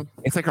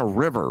a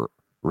river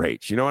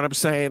race. You know what I'm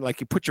saying? Like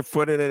you put your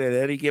foot in it at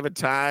any given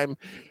time.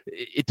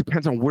 It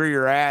depends on where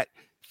you're at.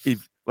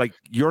 If like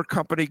your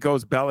company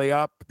goes belly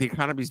up, the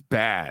economy's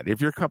bad. If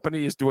your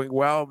company is doing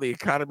well, the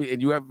economy,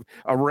 and you have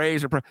a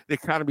raise, the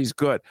economy's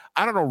good.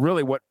 I don't know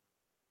really what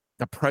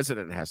the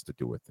president has to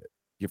do with it.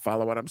 You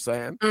follow what I'm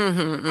saying?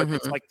 Mm-hmm, but mm-hmm.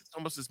 it's like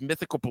almost this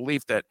mythical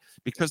belief that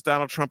because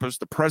Donald Trump is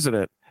the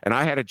president and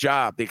I had a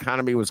job, the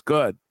economy was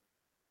good.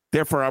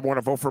 Therefore, I want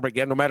to vote for him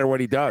again, no matter what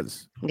he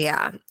does.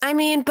 Yeah, I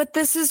mean, but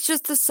this is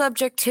just the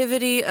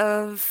subjectivity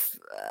of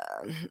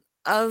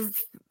the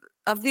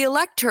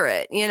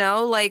electorate. You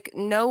know, like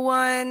no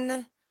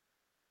one,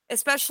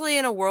 especially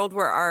in a world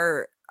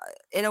where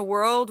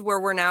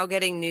we're now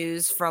getting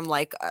news from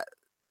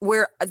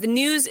where the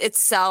news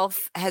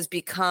itself has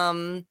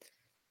become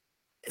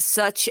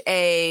such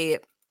a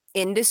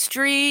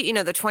industry, you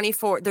know,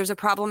 there's a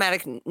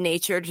problematic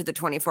nature to the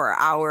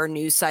 24-hour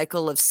news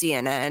cycle of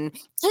CNN,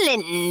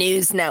 Clinton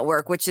News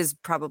Network, which is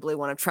probably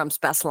one of Trump's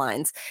best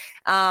lines.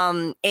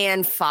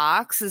 And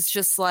Fox is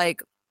just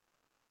like,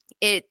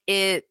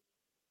 it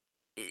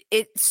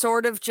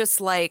sort of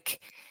just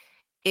like,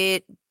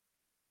 it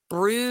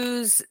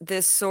brews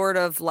this sort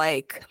of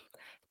like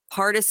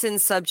partisan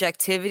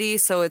subjectivity.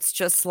 So it's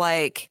just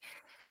like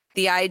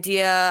the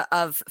idea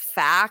of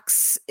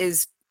facts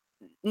is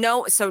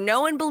no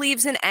one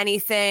believes in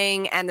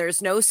anything, and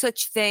there's no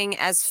such thing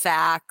as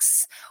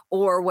facts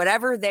or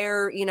whatever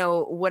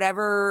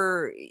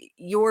whatever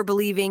you're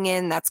believing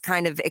in that's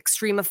kind of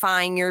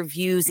extremifying your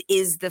views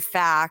is the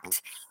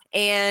fact.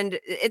 And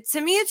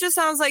to me, it just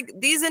sounds like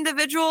these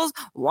individuals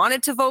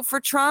wanted to vote for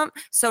Trump,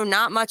 so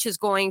not much is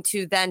going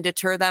to then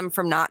deter them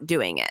from not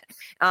doing it.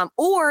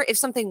 Or if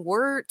something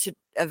were to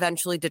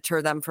eventually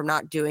deter them from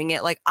not doing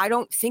it, like I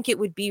don't think it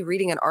would be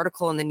reading an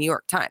article in the New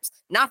York Times.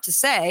 Not to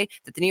say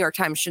that the New York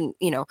Times shouldn't,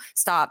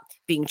 stop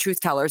being truth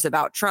tellers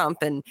about Trump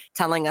and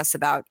telling us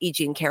about E.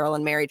 Jean Carroll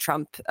and Mary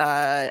Trump's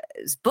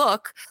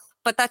book,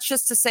 but that's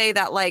just to say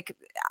that, like,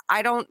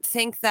 I don't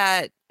think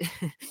that.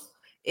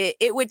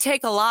 It would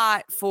take a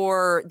lot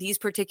for these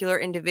particular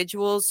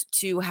individuals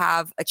to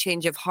have a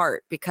change of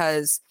heart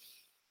because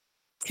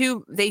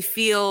they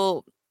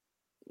feel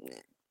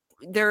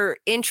their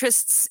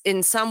interests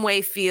in some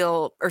way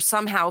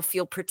somehow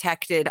feel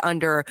protected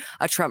under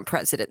a Trump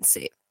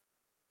presidency.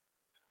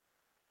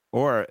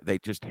 Or they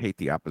just hate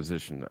the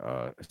opposition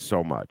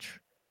so much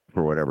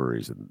for whatever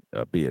reason,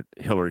 be it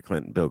Hillary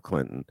Clinton, Bill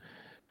Clinton,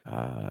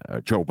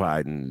 Joe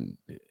Biden.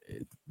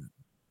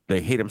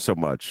 They hate him so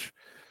much.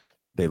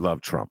 They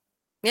love Trump.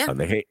 Yeah.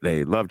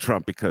 They love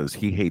Trump because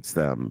he hates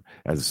them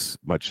as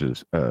much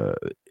as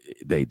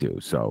they do.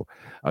 So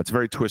it's a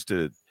very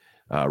twisted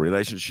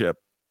relationship,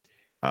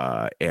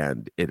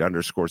 and it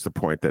underscores the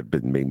point that had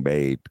been being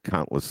made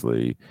countless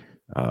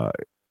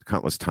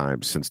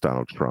times since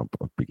Donald Trump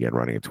began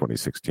running in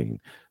 2016.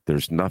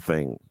 There's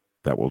nothing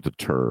that will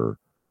deter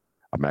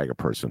a MAGA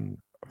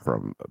person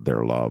from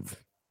their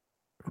love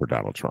for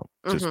Donald Trump.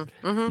 Just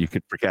you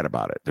could forget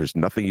about it. There's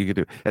nothing you can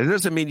do. And it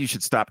doesn't mean you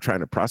should stop trying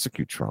to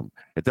prosecute Trump.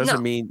 It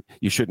doesn't mean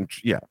you shouldn't.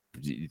 Yeah.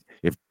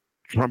 If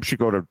Trump should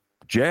go to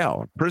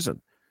jail,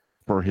 prison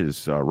for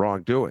his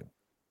wrongdoing,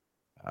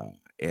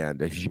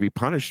 and he should be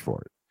punished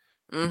for it.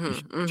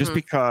 Just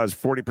because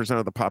 40%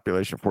 of the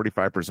population,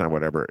 45%,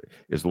 whatever,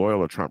 is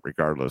loyal to Trump,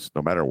 regardless,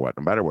 no matter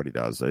what he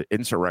does, an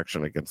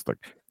insurrection against the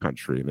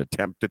country, an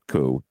attempted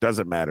coup,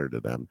 doesn't matter to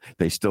them.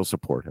 They still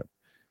support him.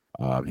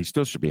 He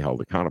still should be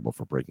held accountable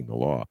for breaking the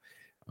law.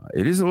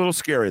 It is a little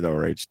scary, though,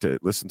 Rach, to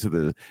listen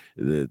to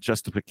the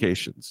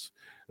justifications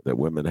that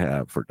women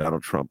have for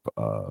Donald Trump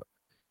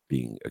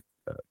being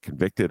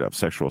convicted of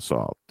sexual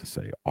assault, to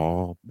say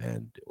all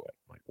men do it.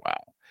 Like,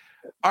 wow.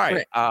 All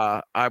right.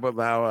 I will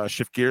now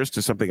shift gears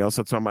to something else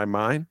that's on my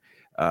mind.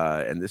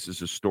 And this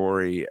is a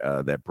story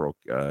that broke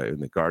in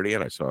The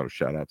Guardian. I saw a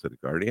shout out to The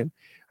Guardian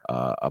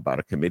about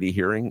a committee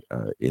hearing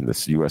in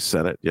the U.S.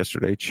 Senate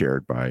yesterday,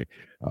 chaired by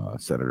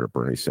Senator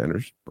Bernie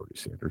Sanders,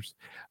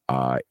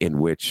 in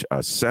which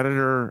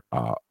Senator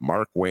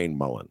Mark Wayne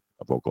Mullen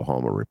of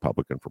Oklahoma,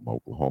 Republican from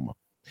Oklahoma,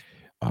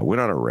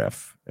 went on a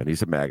riff, and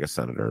he's a MAGA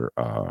senator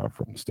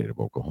from the state of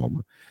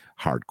Oklahoma,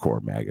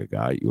 hardcore MAGA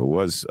guy. He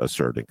was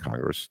served in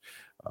Congress,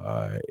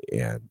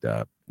 and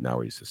now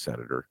he's a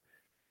senator.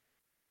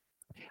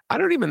 I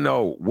don't even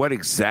know what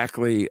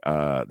exactly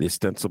the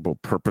ostensible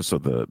purpose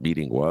of the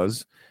meeting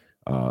was,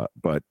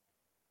 but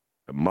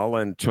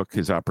Mullen took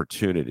his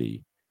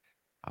opportunity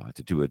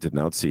to do a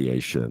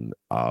denunciation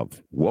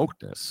of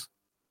wokeness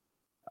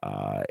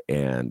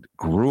and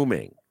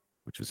grooming,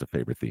 which is a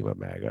favorite theme of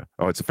MAGA.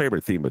 Oh, it's a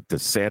favorite theme of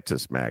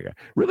DeSantis MAGA.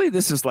 Really,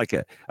 this is like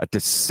a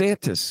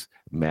DeSantis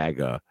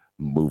MAGA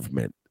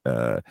movement.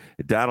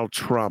 Donald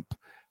Trump,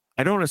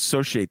 I don't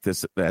associate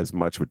this as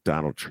much with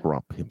Donald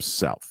Trump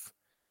himself.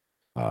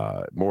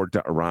 More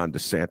Ron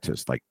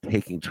DeSantis, like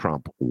taking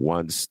Trump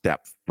one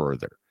step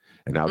further.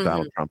 And now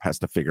Donald Trump has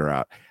to figure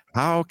out,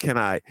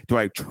 do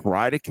I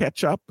try to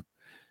catch up,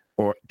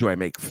 or do I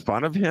make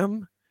fun of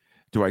him?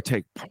 Do I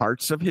take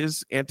parts of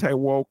his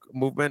anti-woke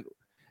movement?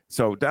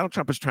 So Donald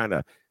Trump is trying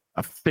to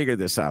figure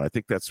this out. I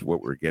think that's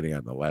what we're getting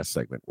on the last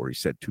segment, where he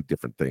said two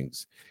different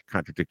things,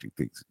 contradicting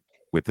things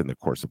within the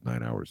course of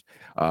 9 hours.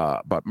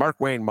 But Mark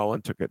Wayne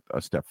Mullen took it a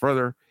step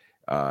further,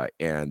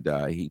 and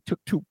he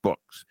took two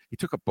books. He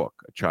took a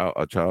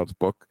child's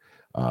book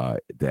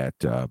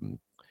that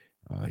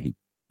he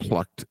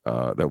plucked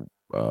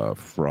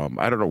from,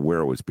 I don't know where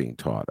it was being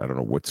taught. I don't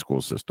know what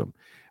school system.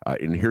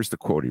 And here's the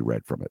quote he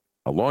read from it.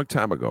 "A long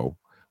time ago,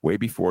 way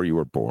before you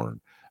were born,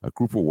 a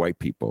group of white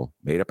people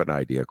made up an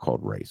idea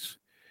called race.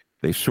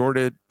 They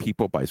sorted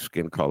people by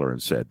skin color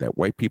and said that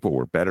white people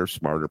were better,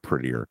 smarter,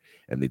 prettier,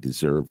 and they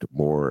deserved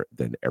more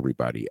than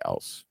everybody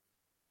else."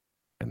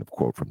 End of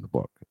quote from the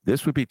book.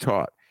 "This would be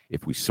taught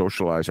if we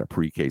socialize our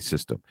pre-K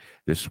system.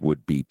 This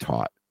would be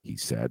taught," he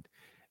said.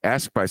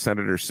 Asked by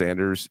Senator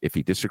Sanders if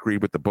he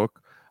disagreed with the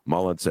book,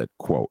 Mullen said,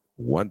 quote,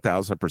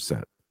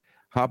 1,000%.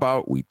 "How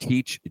about we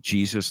teach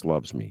Jesus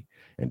loves me,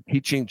 and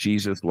teaching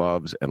Jesus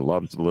loves and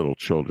loves the little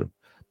children.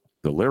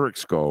 The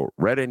lyrics go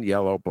red and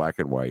yellow, black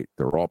and white.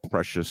 They're all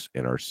precious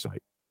in our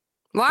sight."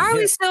 Why are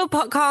we still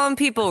calling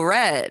people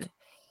red?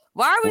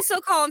 Why are we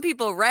still calling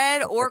people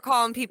red or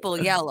calling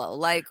people yellow?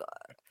 Like,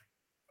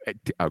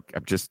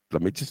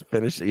 let me just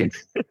finish.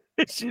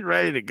 She's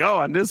ready to go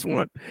on this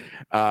one.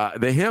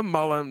 The hymn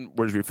Mullen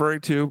was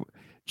referring to,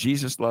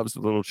 Jesus Loves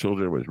the Little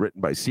Children, was written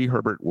by C.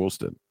 Herbert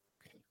Woolston.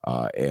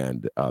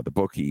 And the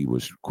book he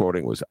was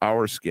quoting was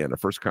Our Skin, A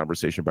First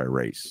Conversation by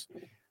Race,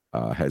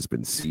 has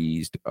been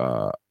seized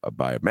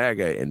by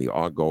MAGA in the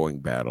ongoing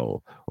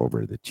battle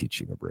over the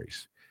teaching of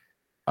race.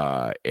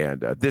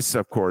 And this,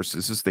 of course,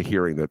 this is the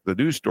hearing that the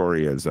news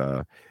story has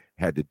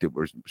had to do.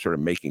 We're sort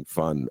of making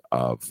fun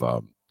of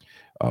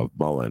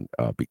Mullen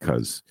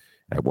because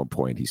at one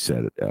point he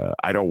said,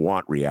 "I don't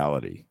want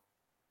reality."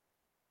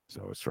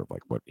 So it's sort of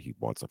like what he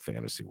wants, a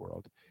fantasy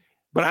world.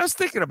 But I was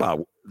thinking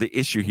about the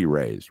issue he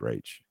raised,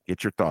 Rach.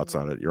 Get your thoughts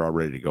on it. You're all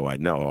ready to go. I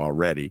know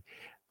already.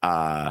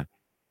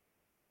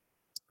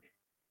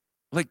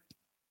 Like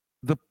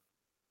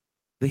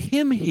the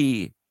hymn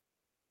he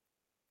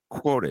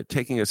quoted,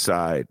 taking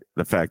aside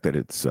the fact that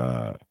it's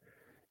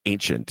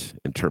ancient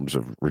in terms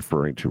of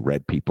referring to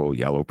red people,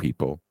 yellow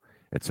people,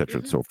 et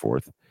cetera, and so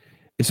forth,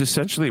 is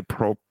essentially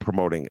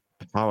promoting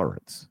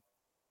tolerance.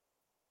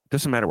 It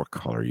doesn't matter what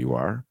color you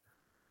are.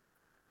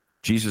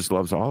 Jesus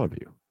loves all of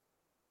you.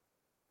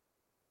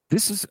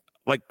 This is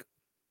like,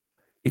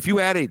 if you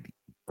added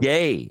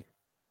gay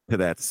to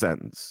that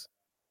sentence,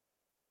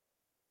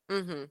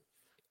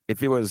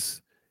 if it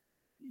was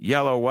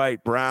yellow,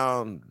 white,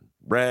 brown,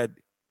 red,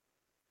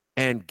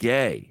 and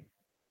gay,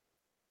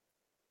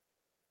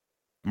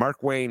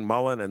 Mark Wayne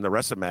Mullen and the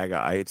rest of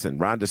MAGA-ites and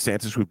Ron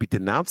DeSantis would be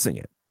denouncing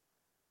it.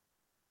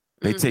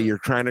 They'd say you're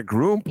trying to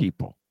groom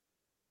people.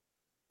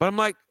 But I'm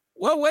like,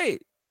 well,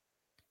 wait.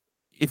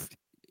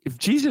 If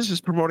Jesus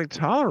is promoting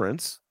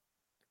tolerance,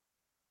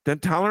 then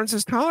tolerance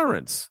is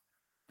tolerance.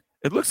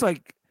 It looks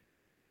like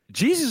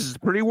Jesus is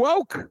pretty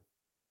woke.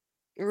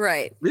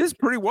 Right. This is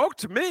pretty woke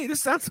to me.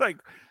 This sounds like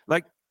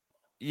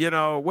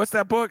what's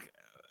that book?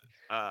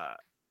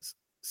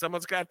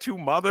 Someone's got two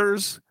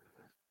mothers.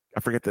 I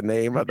forget the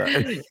name of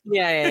the.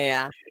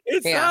 Yeah.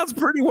 It sounds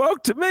pretty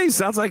woke to me.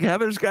 Sounds like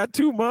Heather's got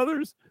two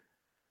mothers.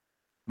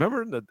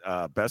 Remember in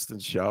the Best in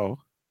Show?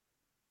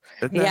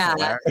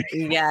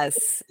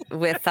 Yes,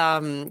 with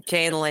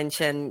Jane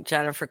Lynch and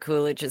Jennifer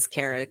Coolidge's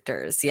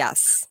characters.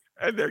 Yes,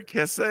 and they're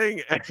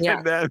kissing, and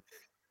Yeah. then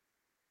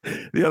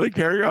the other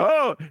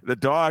character, the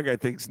dog, I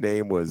think's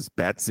name was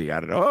Betsy. I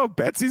don't know. Oh,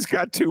 Betsy's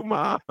got two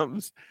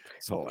moms.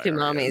 two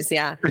mommies.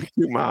 Yeah,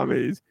 two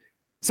mommies.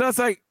 So it's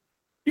like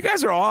you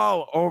guys are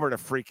all over the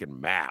freaking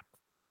map,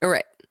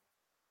 right.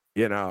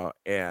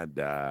 And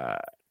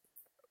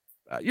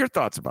your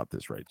thoughts about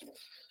this, Rachel?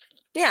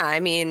 Yeah, I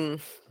mean,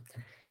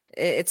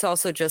 it's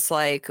also just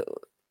like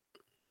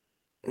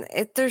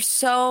there's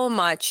so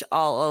much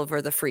all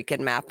over the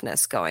freaking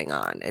mapness going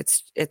on.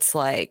 It's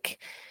like,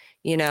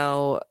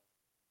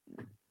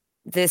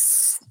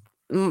 this,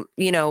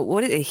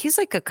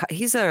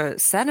 he's a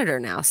senator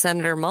now,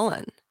 Senator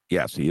Mullen.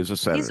 Yes, he is a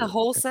senator. He's a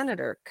whole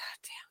senator. God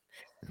damn.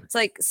 It's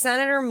like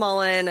Senator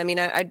Mullen. I mean,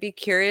 I'd be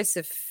curious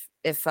if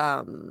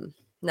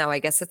no, I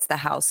guess it's the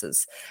House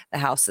is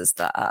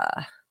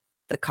the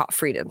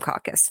Freedom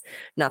Caucus,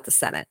 not the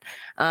Senate.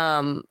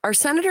 Are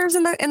senators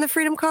in the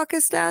Freedom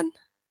Caucus, Dad?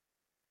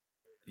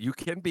 You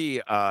can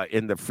be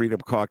in the Freedom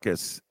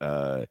Caucus,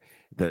 the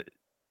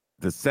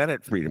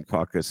Senate Freedom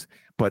Caucus,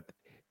 but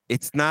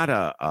it's not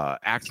a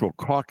actual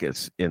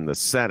caucus in the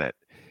Senate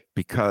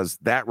because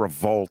that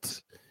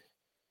revolt.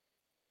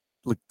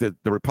 Look, the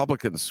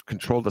Republicans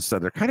control the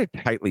Senate. They're kind of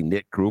tightly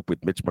knit group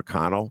with Mitch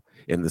McConnell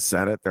in the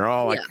Senate. They're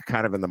all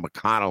kind of in the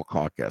McConnell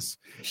caucus.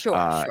 Sure.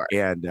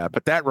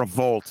 But that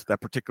revolt,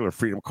 that particular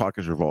Freedom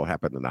Caucus revolt,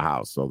 happened in the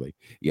House. So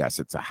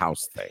it's a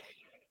House thing.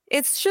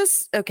 It's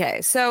just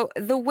okay. So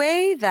the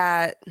way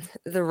that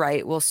the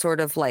right will sort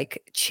of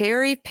like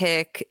cherry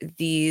pick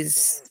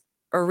these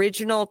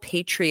original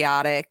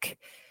patriotic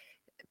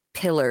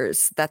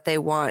pillars that they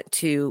want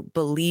to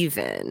believe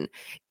in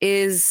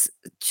is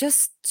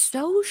just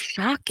so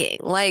shocking.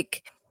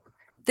 Like,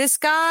 this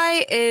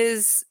guy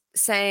is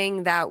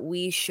saying that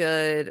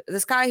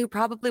this guy who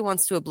probably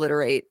wants to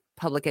obliterate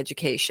public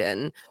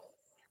education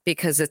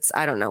because it's,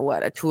 I don't know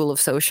what, a tool of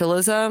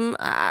socialism.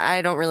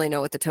 I don't really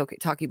know what the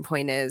talking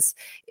point is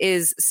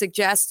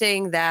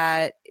suggesting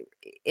that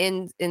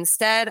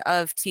instead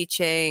of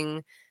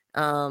teaching,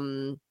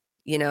 this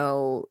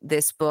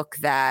book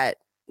that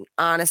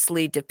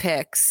honestly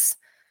depicts,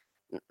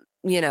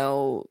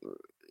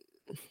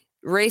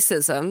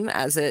 racism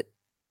as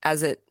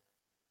it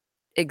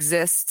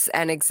exists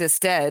and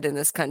existed in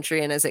this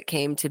country and as it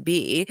came to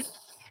be,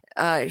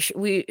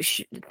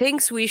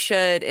 thinks we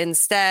should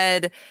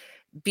instead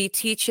be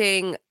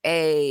teaching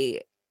a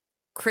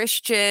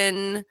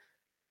Christian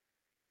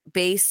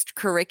based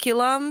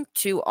curriculum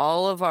to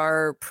all of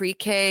our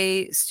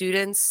pre-K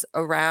students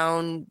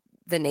around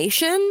the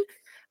nation.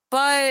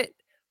 But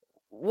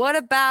what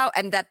about,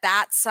 and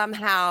that's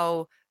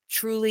somehow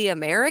truly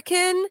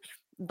American,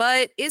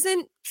 but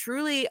isn't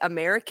truly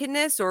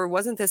Americanness, or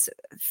wasn't this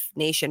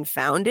nation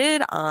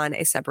founded on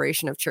a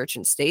separation of church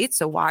and state?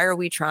 So why are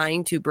we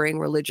trying to bring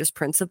religious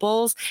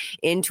principles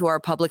into our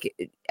public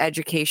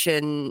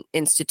education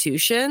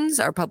institutions,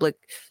 our public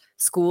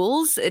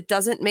schools? It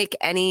doesn't make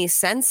any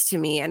sense to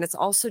me. And it's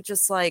also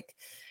just like,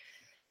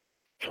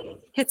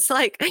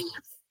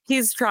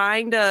 he's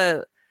trying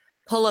to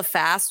pull a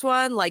fast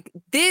one. Like,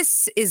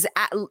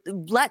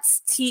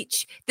 let's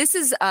teach, this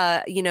is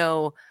a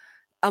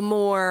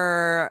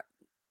more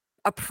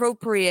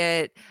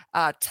appropriate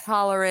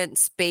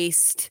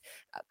tolerance-based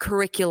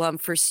curriculum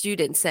for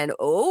students. And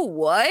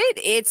what?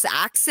 It's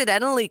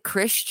accidentally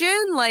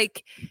Christian?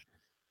 Like,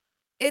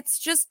 it's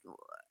just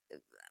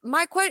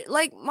why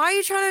are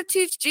you trying to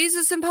teach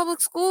Jesus in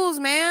public schools,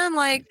 man?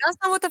 Like, that's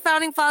not what the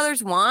founding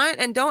fathers want.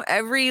 And don't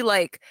every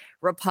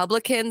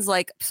Republicans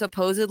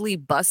supposedly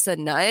bust a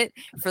nut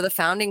for the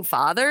founding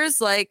fathers?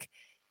 Like,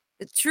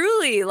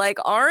 truly,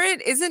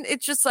 isn't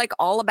it just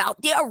all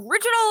about the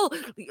original?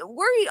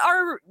 We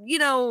are,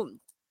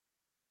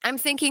 I'm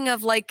thinking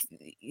of the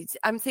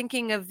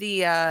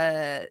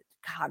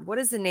God, what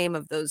is the name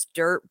of those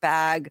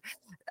dirtbag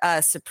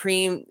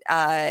Supreme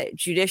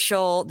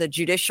judicial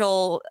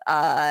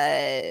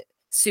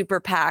super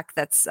PAC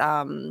that's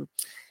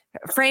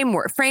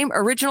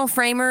original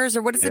framers,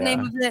 or what is the name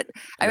of it?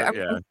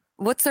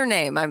 What's their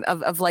name?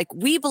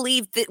 We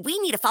believe that we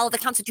need to follow the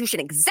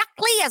Constitution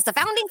exactly as the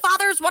founding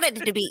fathers wanted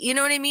it to be. You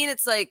know what I mean?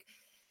 It's what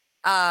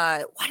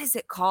is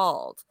it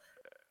called?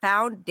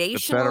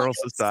 Foundation. Federal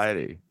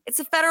Society. It's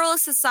a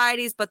Federalist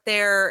Societies, but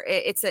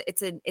it's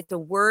a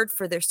word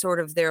for their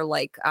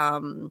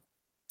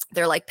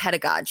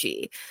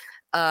pedagogy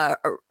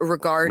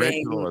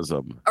regarding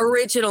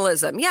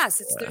originalism.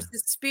 Yes, there's the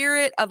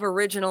spirit of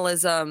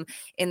originalism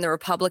in the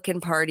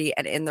Republican Party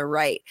and in the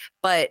right,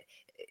 but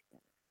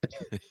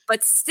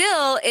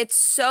still, it's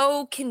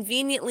so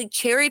conveniently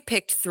cherry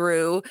picked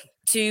through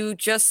to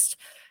just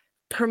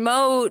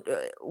promote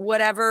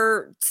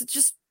whatever, to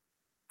just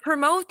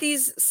promote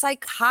these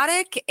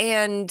psychotic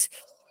and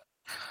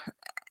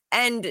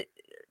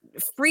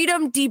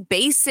freedom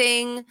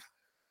debasing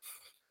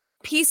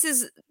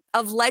pieces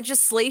of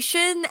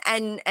legislation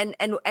and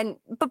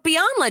but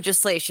beyond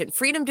legislation,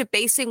 freedom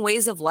debasing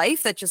ways of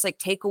life that just like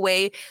take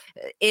away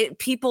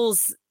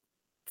people's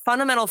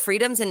fundamental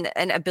freedoms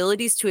and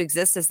abilities to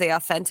exist as they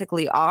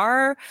authentically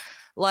are.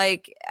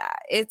 Like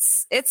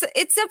it's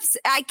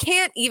I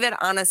can't even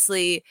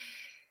honestly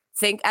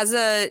think as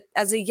a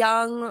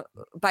young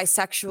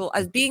bisexual,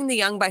 as being the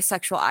young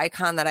bisexual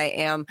icon that I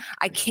am,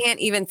 I can't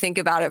even think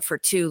about it for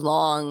too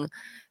long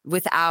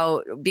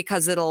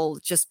because it'll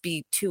just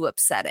be too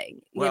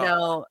upsetting.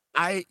 Well,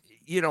 I'm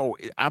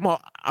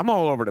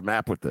all over the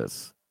map with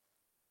this.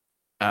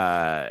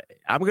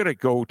 I'm going to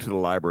go to the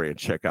library and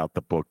check out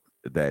the book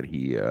that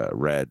he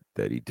read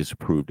that he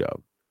disapproved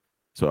of,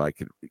 so I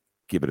could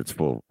give it its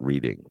full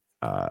reading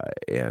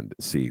and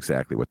see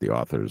exactly what the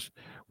authors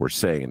were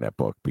saying in that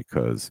book,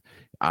 because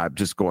I'm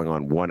just going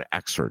on one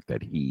excerpt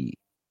that he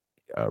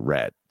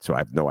read, so I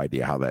have no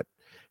idea how that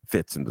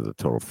fits into the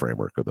total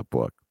framework of the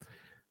book.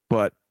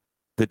 But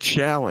the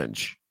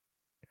challenge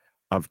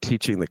of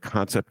teaching the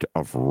concept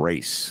of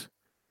race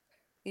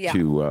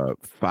to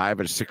 5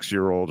 and 6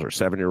 year olds or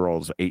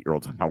 7-year-olds,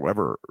 8-year-olds,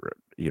 however,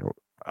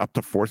 up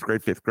to 4th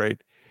grade, 5th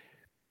grade.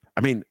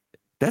 I mean,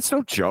 that's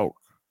no joke.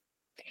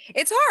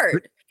 It's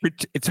hard.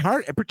 It's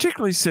hard,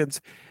 particularly since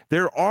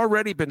they're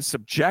already been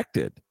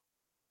subjected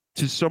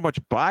to so much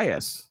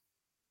bias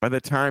by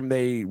the time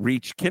they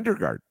reach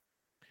kindergarten.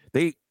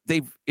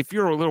 If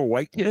you're a little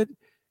white kid,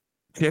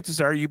 chances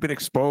are you've been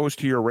exposed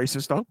to your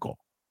racist uncle.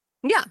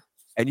 Yeah.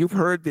 And you've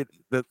heard the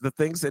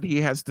things that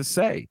he has to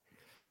say.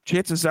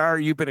 Chances are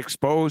you've been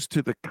exposed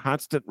to the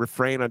constant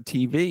refrain on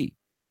TV.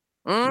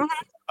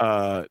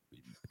 Mm-hmm.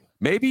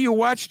 Maybe you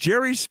watched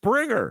Jerry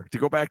Springer, to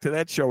go back to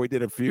that show we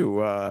did a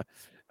few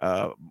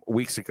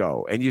weeks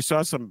ago, and you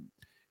saw some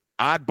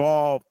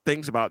oddball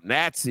things about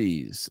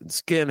Nazis and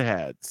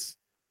skinheads,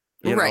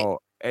 you know,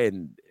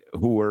 and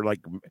who were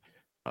like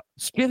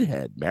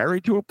skinhead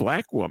married to a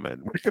black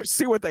woman. We're going to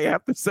see what they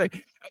have to say.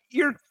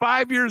 You're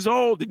 5 years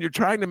old and you're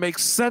trying to make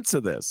sense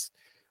of this.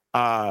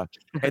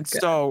 And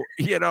so,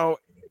 now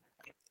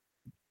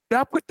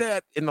put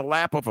that in the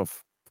lap of a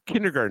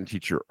kindergarten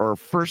teacher or a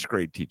 1st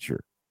grade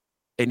teacher,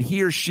 and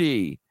he or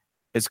she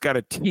has got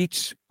to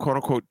teach, quote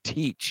unquote,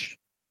 teach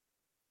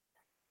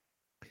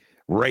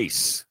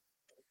race.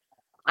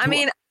 I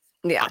mean,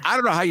 yeah. I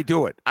don't know how you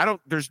do it.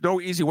 There's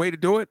no easy way to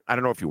do it. I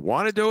don't know if you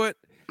want to do it.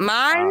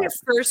 My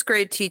 1st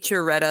grade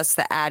teacher read us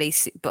the Addie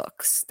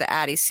books, the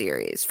Addie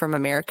series from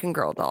American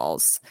Girl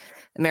Dolls.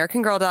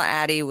 American Girl Doll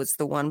Addie was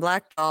the one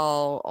black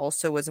doll,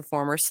 also was a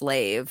former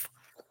slave,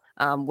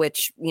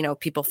 which,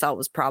 people felt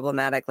was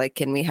problematic. Like,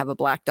 can we have a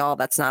black doll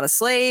that's not a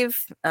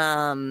slave?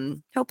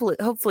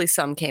 Hopefully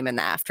some came in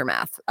the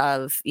aftermath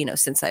of,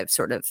 since I've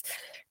sort of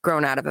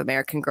grown out of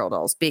American Girl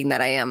Dolls, being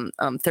that I am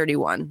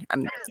 31.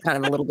 I'm kind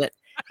of a little bit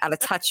out of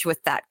touch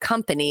with that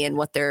company and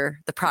what the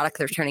product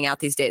they're turning out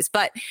these days.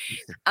 But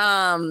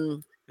I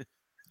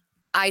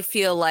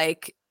feel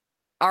like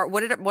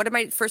what did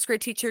my 1st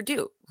grade teacher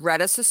do?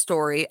 Read us a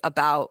story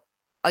about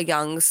a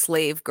young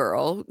slave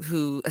girl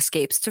who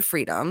escapes to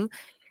freedom.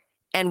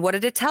 And what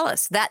did it tell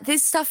us? That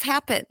this stuff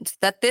happened,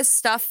 that this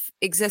stuff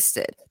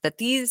existed, that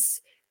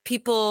these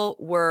people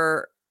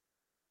were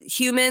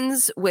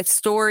humans with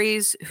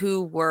stories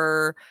who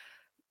were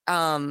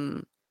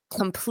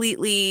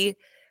completely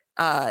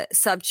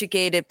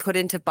subjugated, put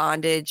into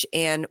bondage,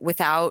 and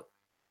without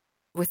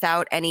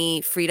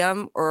any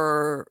freedom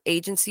or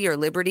agency or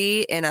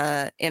liberty in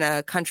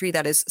a country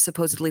that is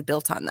supposedly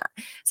built on that.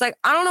 It's like,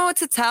 I don't know what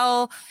to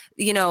tell,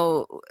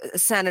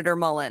 Senator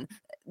Mullen.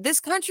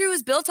 This country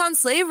was built on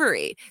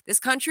slavery. This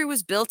country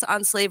was built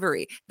on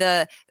slavery.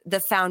 The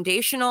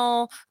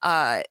foundational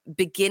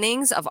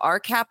beginnings of our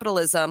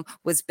capitalism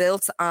was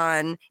built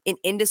on an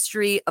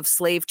industry of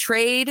slave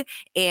trade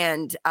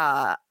and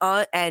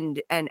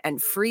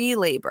free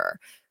labor.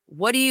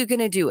 What are you going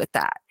to do with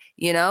that?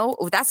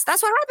 That's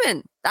what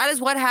happened. That is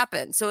what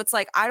happened. So it's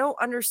like, I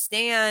don't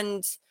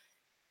understand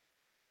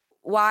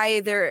why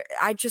the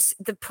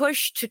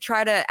push to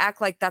try to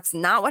act like that's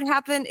not what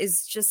happened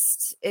is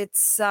just,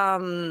 it's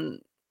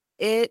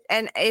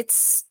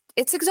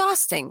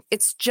exhausting.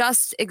 It's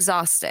just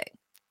exhausting.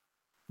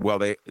 Well,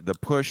 the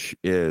push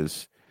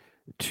is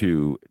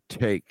to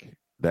take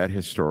that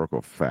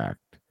historical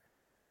fact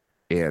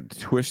and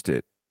twist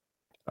it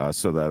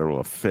so that it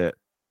will fit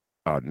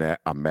a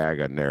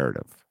MAGA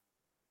narrative.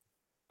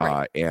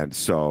 Right. And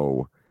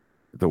so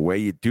the way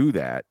you do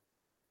that,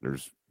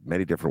 there's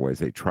many different ways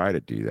they try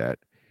to do that.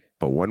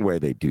 But one way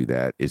they do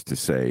that is to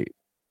say,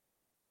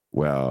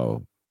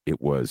 well, it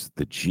was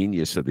the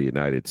genius of the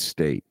United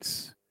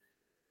States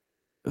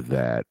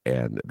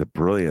and the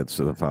brilliance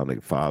of the founding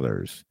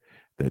fathers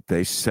that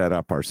they set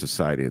up our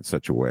society in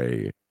such a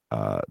way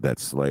that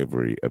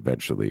slavery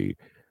eventually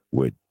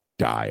would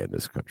die in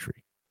this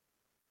country.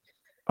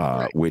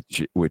 Right.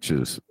 Which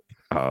is,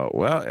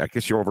 well, I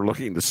guess you're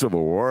overlooking the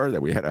Civil War,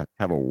 that we had to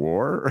have a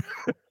war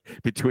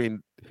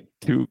between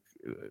two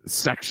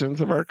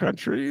sections of our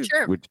country,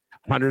 Sure. which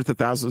hundreds of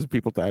thousands of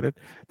people died in.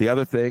 The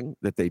other thing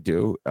that they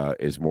do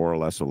is more or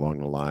less along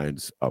the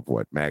lines of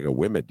what MAGA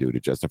women do to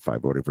justify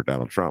voting for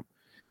Donald Trump.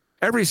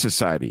 Every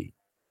society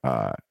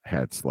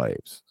had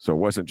slaves, so it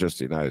wasn't just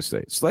the United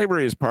States.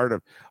 Slavery is part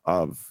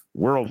of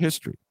world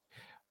history.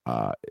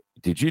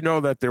 Did you know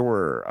that there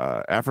were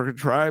African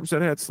tribes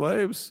that had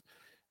slaves?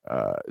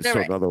 So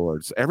right. in other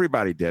words,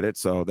 everybody did it,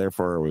 so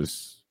therefore it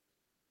was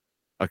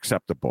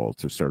acceptable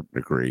to a certain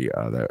degree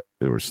that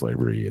there was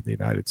slavery in the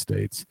United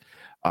States.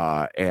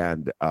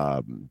 And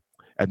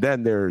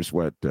then there's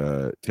what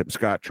Tim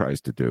Scott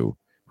tries to do,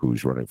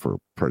 who's running for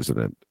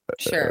president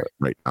Sure.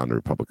 right on the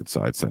Republican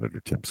side, Senator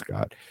Tim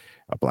Scott,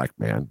 a black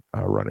man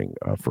running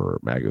for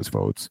MAGA's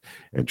votes,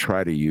 and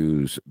try to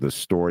use the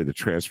story, the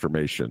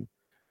transformation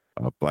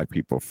of black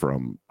people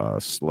from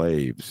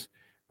slaves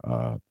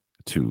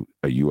to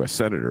a U.S.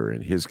 senator,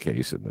 in his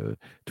case, in the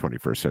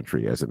 21st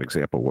century, as an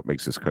example of what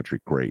makes this country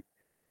great.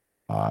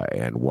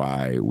 And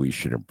why we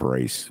should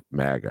embrace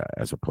MAGA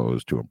as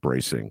opposed to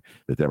embracing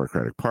the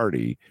Democratic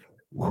Party,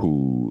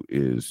 who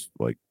is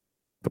like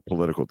the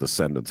political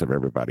descendants of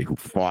everybody who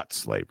fought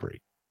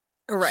slavery.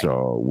 Right.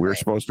 So we're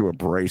supposed to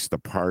embrace the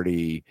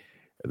party,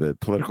 the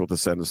political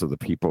descendants of the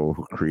people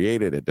who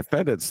created and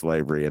defended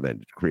slavery and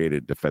then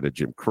defended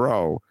Jim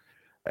Crow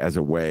as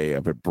a way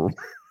of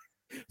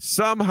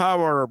somehow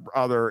or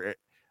other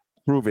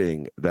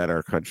proving that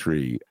our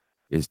country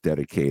is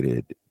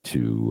dedicated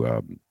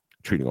to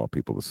treating all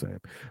people the same.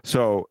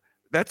 So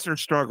that's their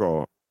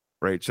struggle,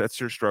 right? That's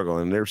their struggle,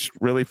 and they're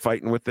really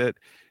fighting with it.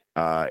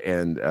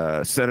 And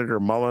Senator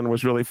Mullen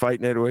was really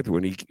fighting it with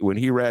when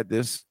he read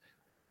this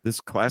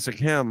classic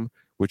hymn,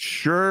 which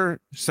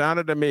sure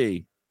sounded to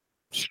me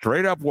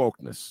straight up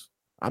wokeness.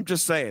 I'm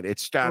just saying, it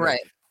sounded Right.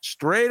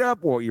 straight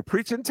up. Well, you're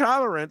preaching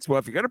tolerance. Well,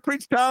 if you're going to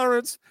preach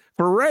tolerance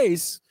for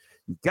race,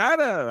 you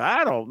gotta.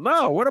 I don't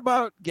know. What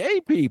about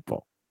gay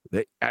people?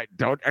 Are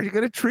you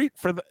going to treat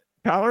for the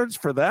tolerance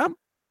for them?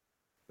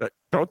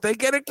 Don't they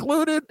get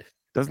included?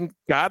 Doesn't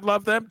God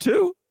love them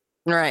too?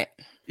 Right.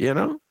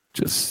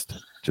 Just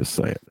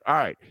saying. All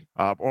right.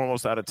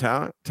 Almost out of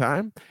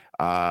time.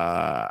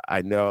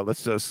 I know.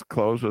 Let's just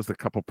close with a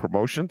couple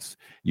promotions.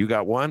 You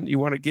got one you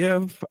want to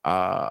give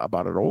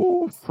about an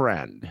old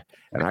friend,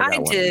 and I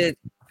got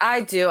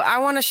I do. I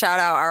want to shout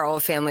out our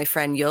old family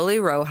friend,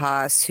 Yoli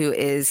Rojas, who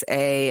is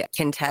a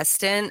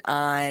contestant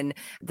on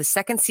the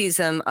second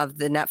season of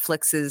the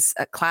Netflix's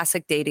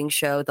classic dating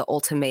show, The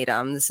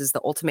Ultimatum. This is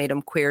the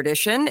Ultimatum Queer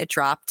Edition. It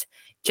dropped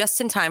just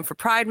in time for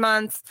Pride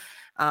Month.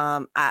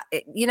 I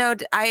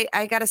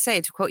got to say,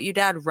 to quote you,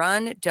 Dad,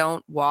 run,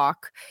 don't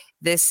walk.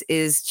 This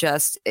is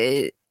just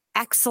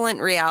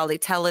excellent reality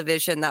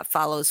television that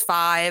follows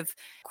 5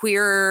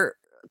 queer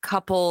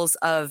couples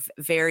of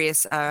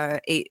various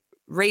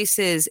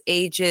races,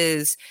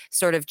 ages,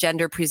 sort of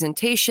gender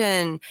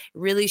presentation.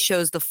 Really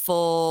shows the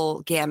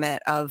full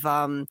gamut of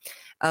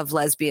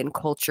lesbian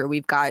culture.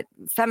 We've got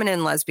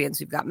feminine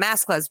lesbians, we've got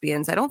masked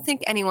lesbians. I don't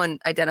think anyone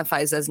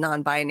identifies as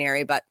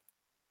non-binary, but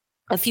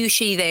a few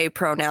she, they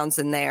pronouns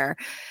in there.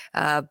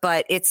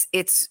 But it's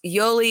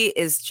Yoli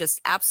is just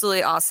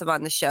absolutely awesome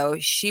on the show.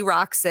 She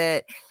rocks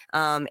it.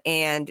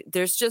 And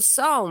there's just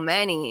so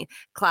many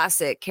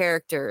classic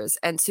characters.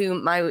 And to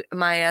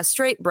my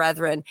straight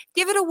brethren,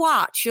 give it a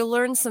watch. You'll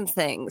learn some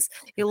things.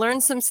 You'll learn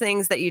some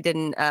things that you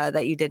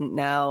didn't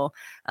know.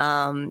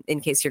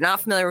 In case you're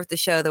not familiar with the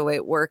show, the way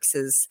it works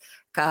is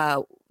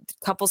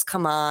couples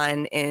come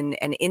on, and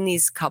in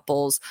these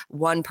couples,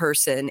 one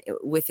person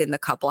within the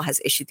couple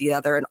has issued the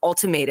other an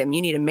ultimatum.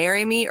 You need to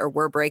marry me or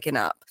we're breaking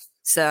up.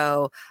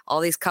 So all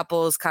these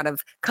couples kind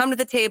of come to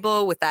the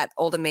table with that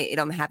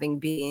ultimatum having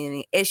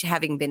been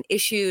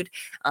issued,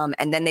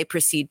 and then they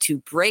proceed to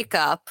break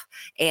up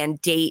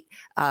and date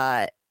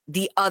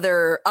the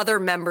other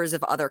members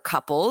of other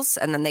couples,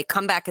 and then they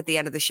come back at the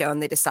end of the show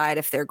and they decide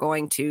if they're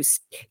going to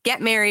get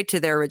married to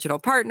their original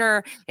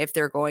partner, if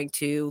they're going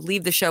to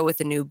leave the show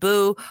with a new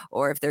boo,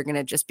 or if they're going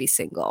to just be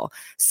single.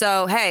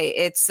 So hey,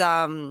 it's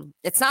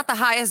not the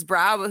highest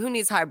brow, but who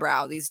needs high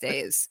brow these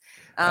days?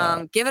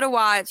 Give it a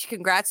watch.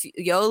 Congrats,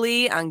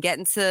 Yoli, on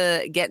getting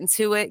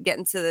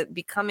to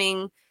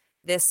becoming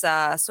this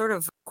sort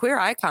of queer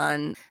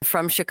icon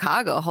from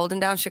Chicago, holding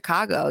down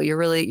Chicago.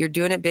 You're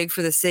doing it big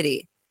for the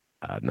city.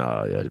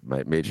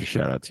 My major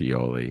shout out to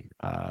Yoli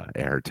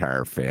and her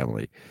entire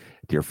family,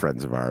 dear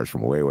friends of ours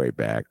from way, way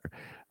back.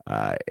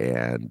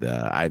 And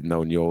I've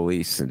known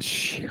Yoli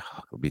since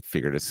we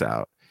figured this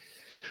out.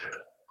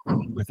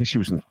 I think she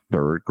was in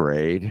 3rd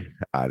grade.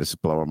 This is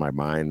blowing my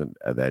mind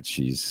that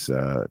she's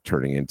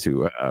turning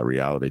into a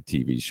reality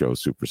TV show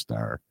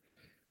superstar.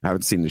 I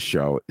haven't seen the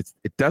show.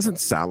 It doesn't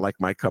sound like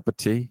my cup of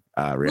tea.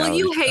 Well,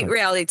 you hate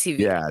reality TV.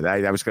 Yeah,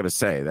 I was going to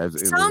say.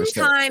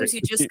 Sometimes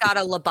you just got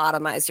to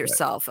lobotomize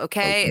yourself,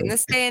 okay? In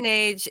this day and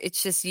age,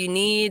 it's just you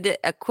need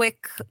a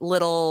quick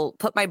little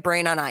put my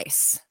brain on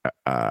ice.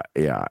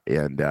 Yeah,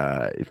 and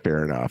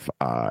fair enough.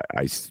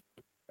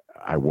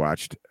 I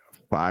watched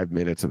 5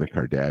 minutes of the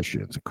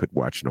Kardashians. I couldn't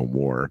watch no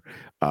more.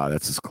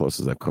 That's as close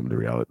as I've come to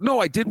reality. No,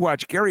 I did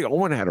watch. Gary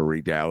Owen had a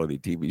reality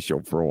TV show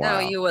for a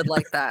while. No, you would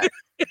like that.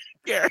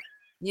 Gary.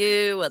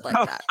 You would like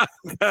that. I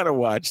gotta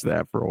watch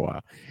that for a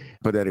while.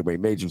 But anyway,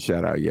 major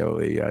shout out,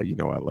 Yoli. You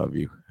know I love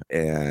you.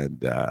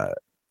 And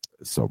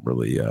so I'm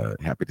really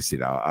happy to see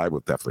it. I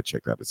will definitely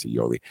check that out to see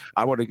Yoli.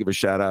 I want to give a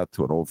shout out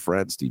to an old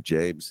friend, Steve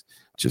James.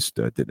 Just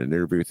did an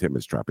interview with him.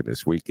 It's dropping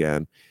this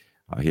weekend.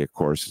 He, of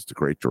course, is the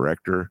great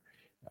director.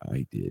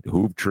 He did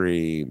Hoop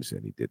Dreams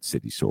and he did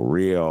City So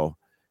Real.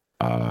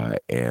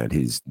 And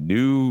his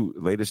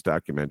latest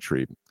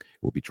documentary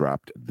will be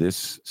dropped.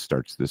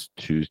 Starts this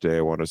Tuesday,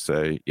 I want to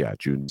say. Yeah,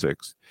 June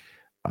 6th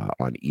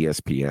on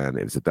ESPN.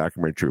 It's a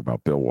documentary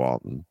about Bill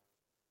Walton.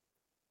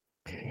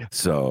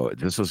 So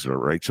this was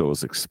Rachel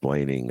was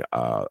explaining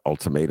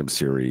Ultimatum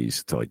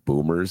series to like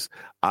boomers.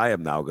 I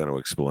am now going to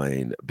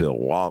explain Bill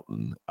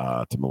Walton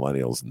to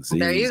millennials and Z's.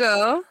 There you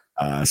go.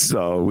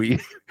 So we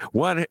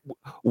one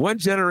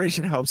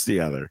generation helps the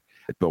other.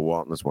 Bill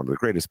Walton is one of the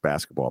greatest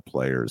basketball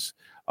players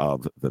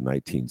of the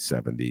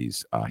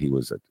 1970s. He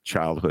was a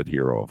childhood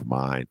hero of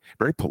mine.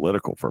 Very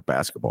political for a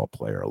basketball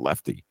player, a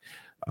lefty,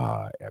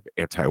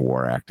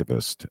 anti-war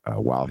activist.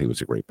 While he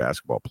was a great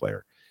basketball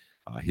player,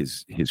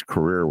 his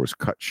career was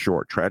cut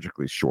short,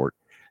 tragically short.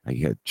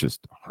 He had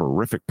just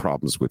horrific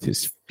problems with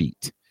his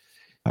feet.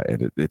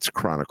 And it's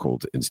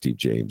chronicled in Steve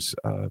James'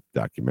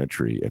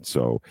 documentary. And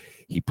so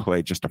he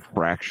played just a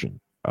fraction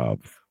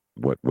of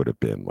what would have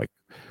been like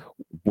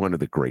one of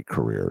the great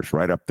careers,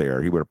 right up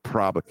there. He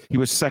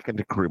was second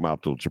to Kareem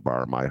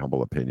Abdul-Jabbar, in my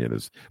humble opinion,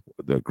 as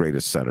the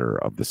greatest center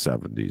of the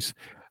 70s.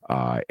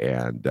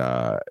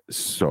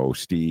 So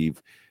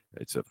Steve,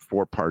 it's a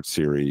 4-part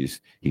series.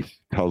 He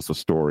tells the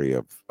story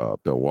of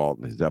Bill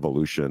Walton, his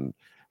evolution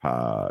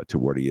to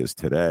what he is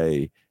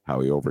today,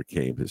 how he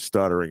overcame his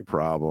stuttering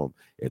problem.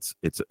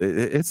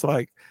 It's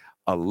like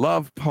a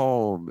love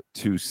poem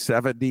to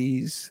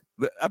 70s.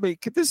 I mean,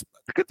 could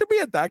there be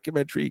a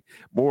documentary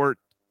more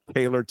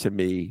tailored to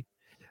me?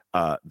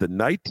 The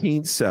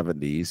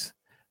 1970s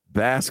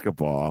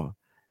basketball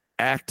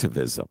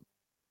activism.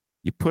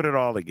 You put it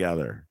all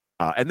together,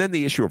 and then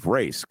the issue of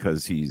race,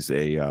 because he's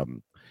a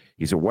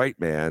white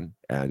man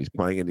and he's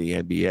playing in the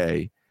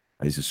NBA.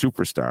 He's a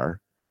superstar.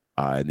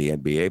 In the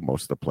NBA,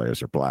 most of the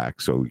players are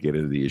black, so we get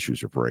into the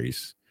issues of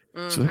race.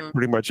 Mm-hmm. So that's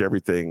pretty much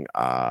everything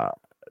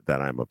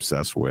that I'm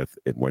obsessed with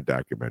in one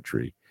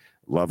documentary,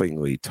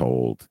 lovingly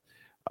told.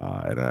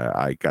 And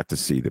I got to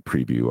see the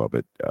preview of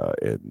it.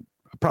 And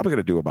I'm probably going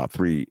to do about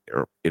 3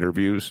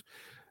 interviews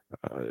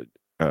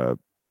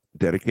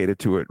dedicated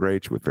to it,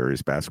 Rach, with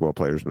various basketball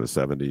players from the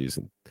 70s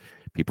and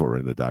people who are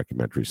in the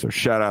documentary. So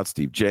shout out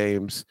Steve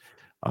James.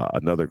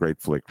 Another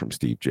great flick from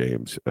Steve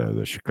James,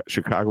 the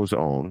Chicago's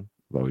own.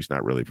 Though he's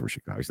not really from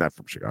Chicago. He's not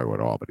from Chicago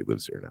at all, but he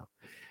lives here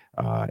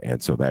now.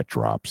 And so that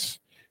drops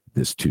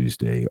this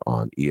Tuesday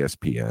on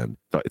ESPN.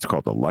 It's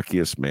called The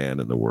Luckiest Man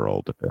in the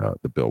World,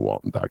 the Bill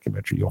Walton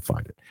documentary. You'll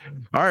find it.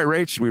 All right,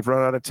 Rach, we've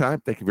run out of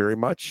time. Thank you very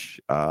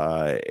much.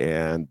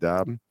 And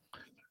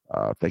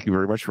thank you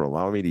very much for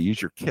allowing me to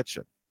use your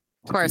kitchen.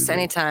 Of course,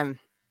 anytime.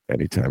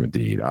 Anytime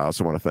indeed. I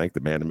also want to thank the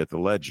man, the myth, the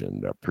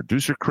legend,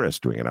 Producer Chris,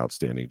 doing an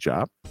outstanding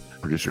job.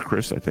 Producer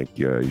Chris, I think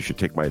you should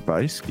take my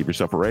advice. Give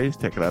yourself a raise.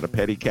 Take it out of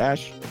petty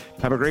cash.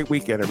 Have a great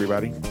weekend,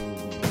 everybody.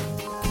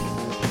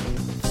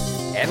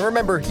 And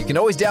remember, you can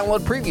always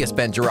download previous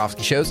Ben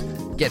Joravsky shows,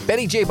 get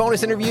Benny J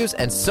bonus interviews,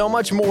 and so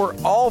much more,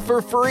 all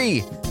for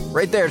free,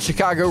 right there at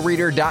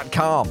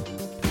chicagoreader.com.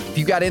 If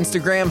you got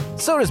Instagram,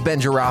 so does Ben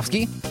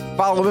Joravsky.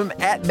 Follow him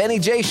at Benny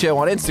J Show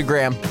on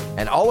Instagram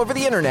and all over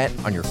the internet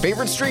on your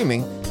favorite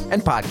streaming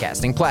and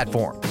podcasting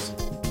platforms.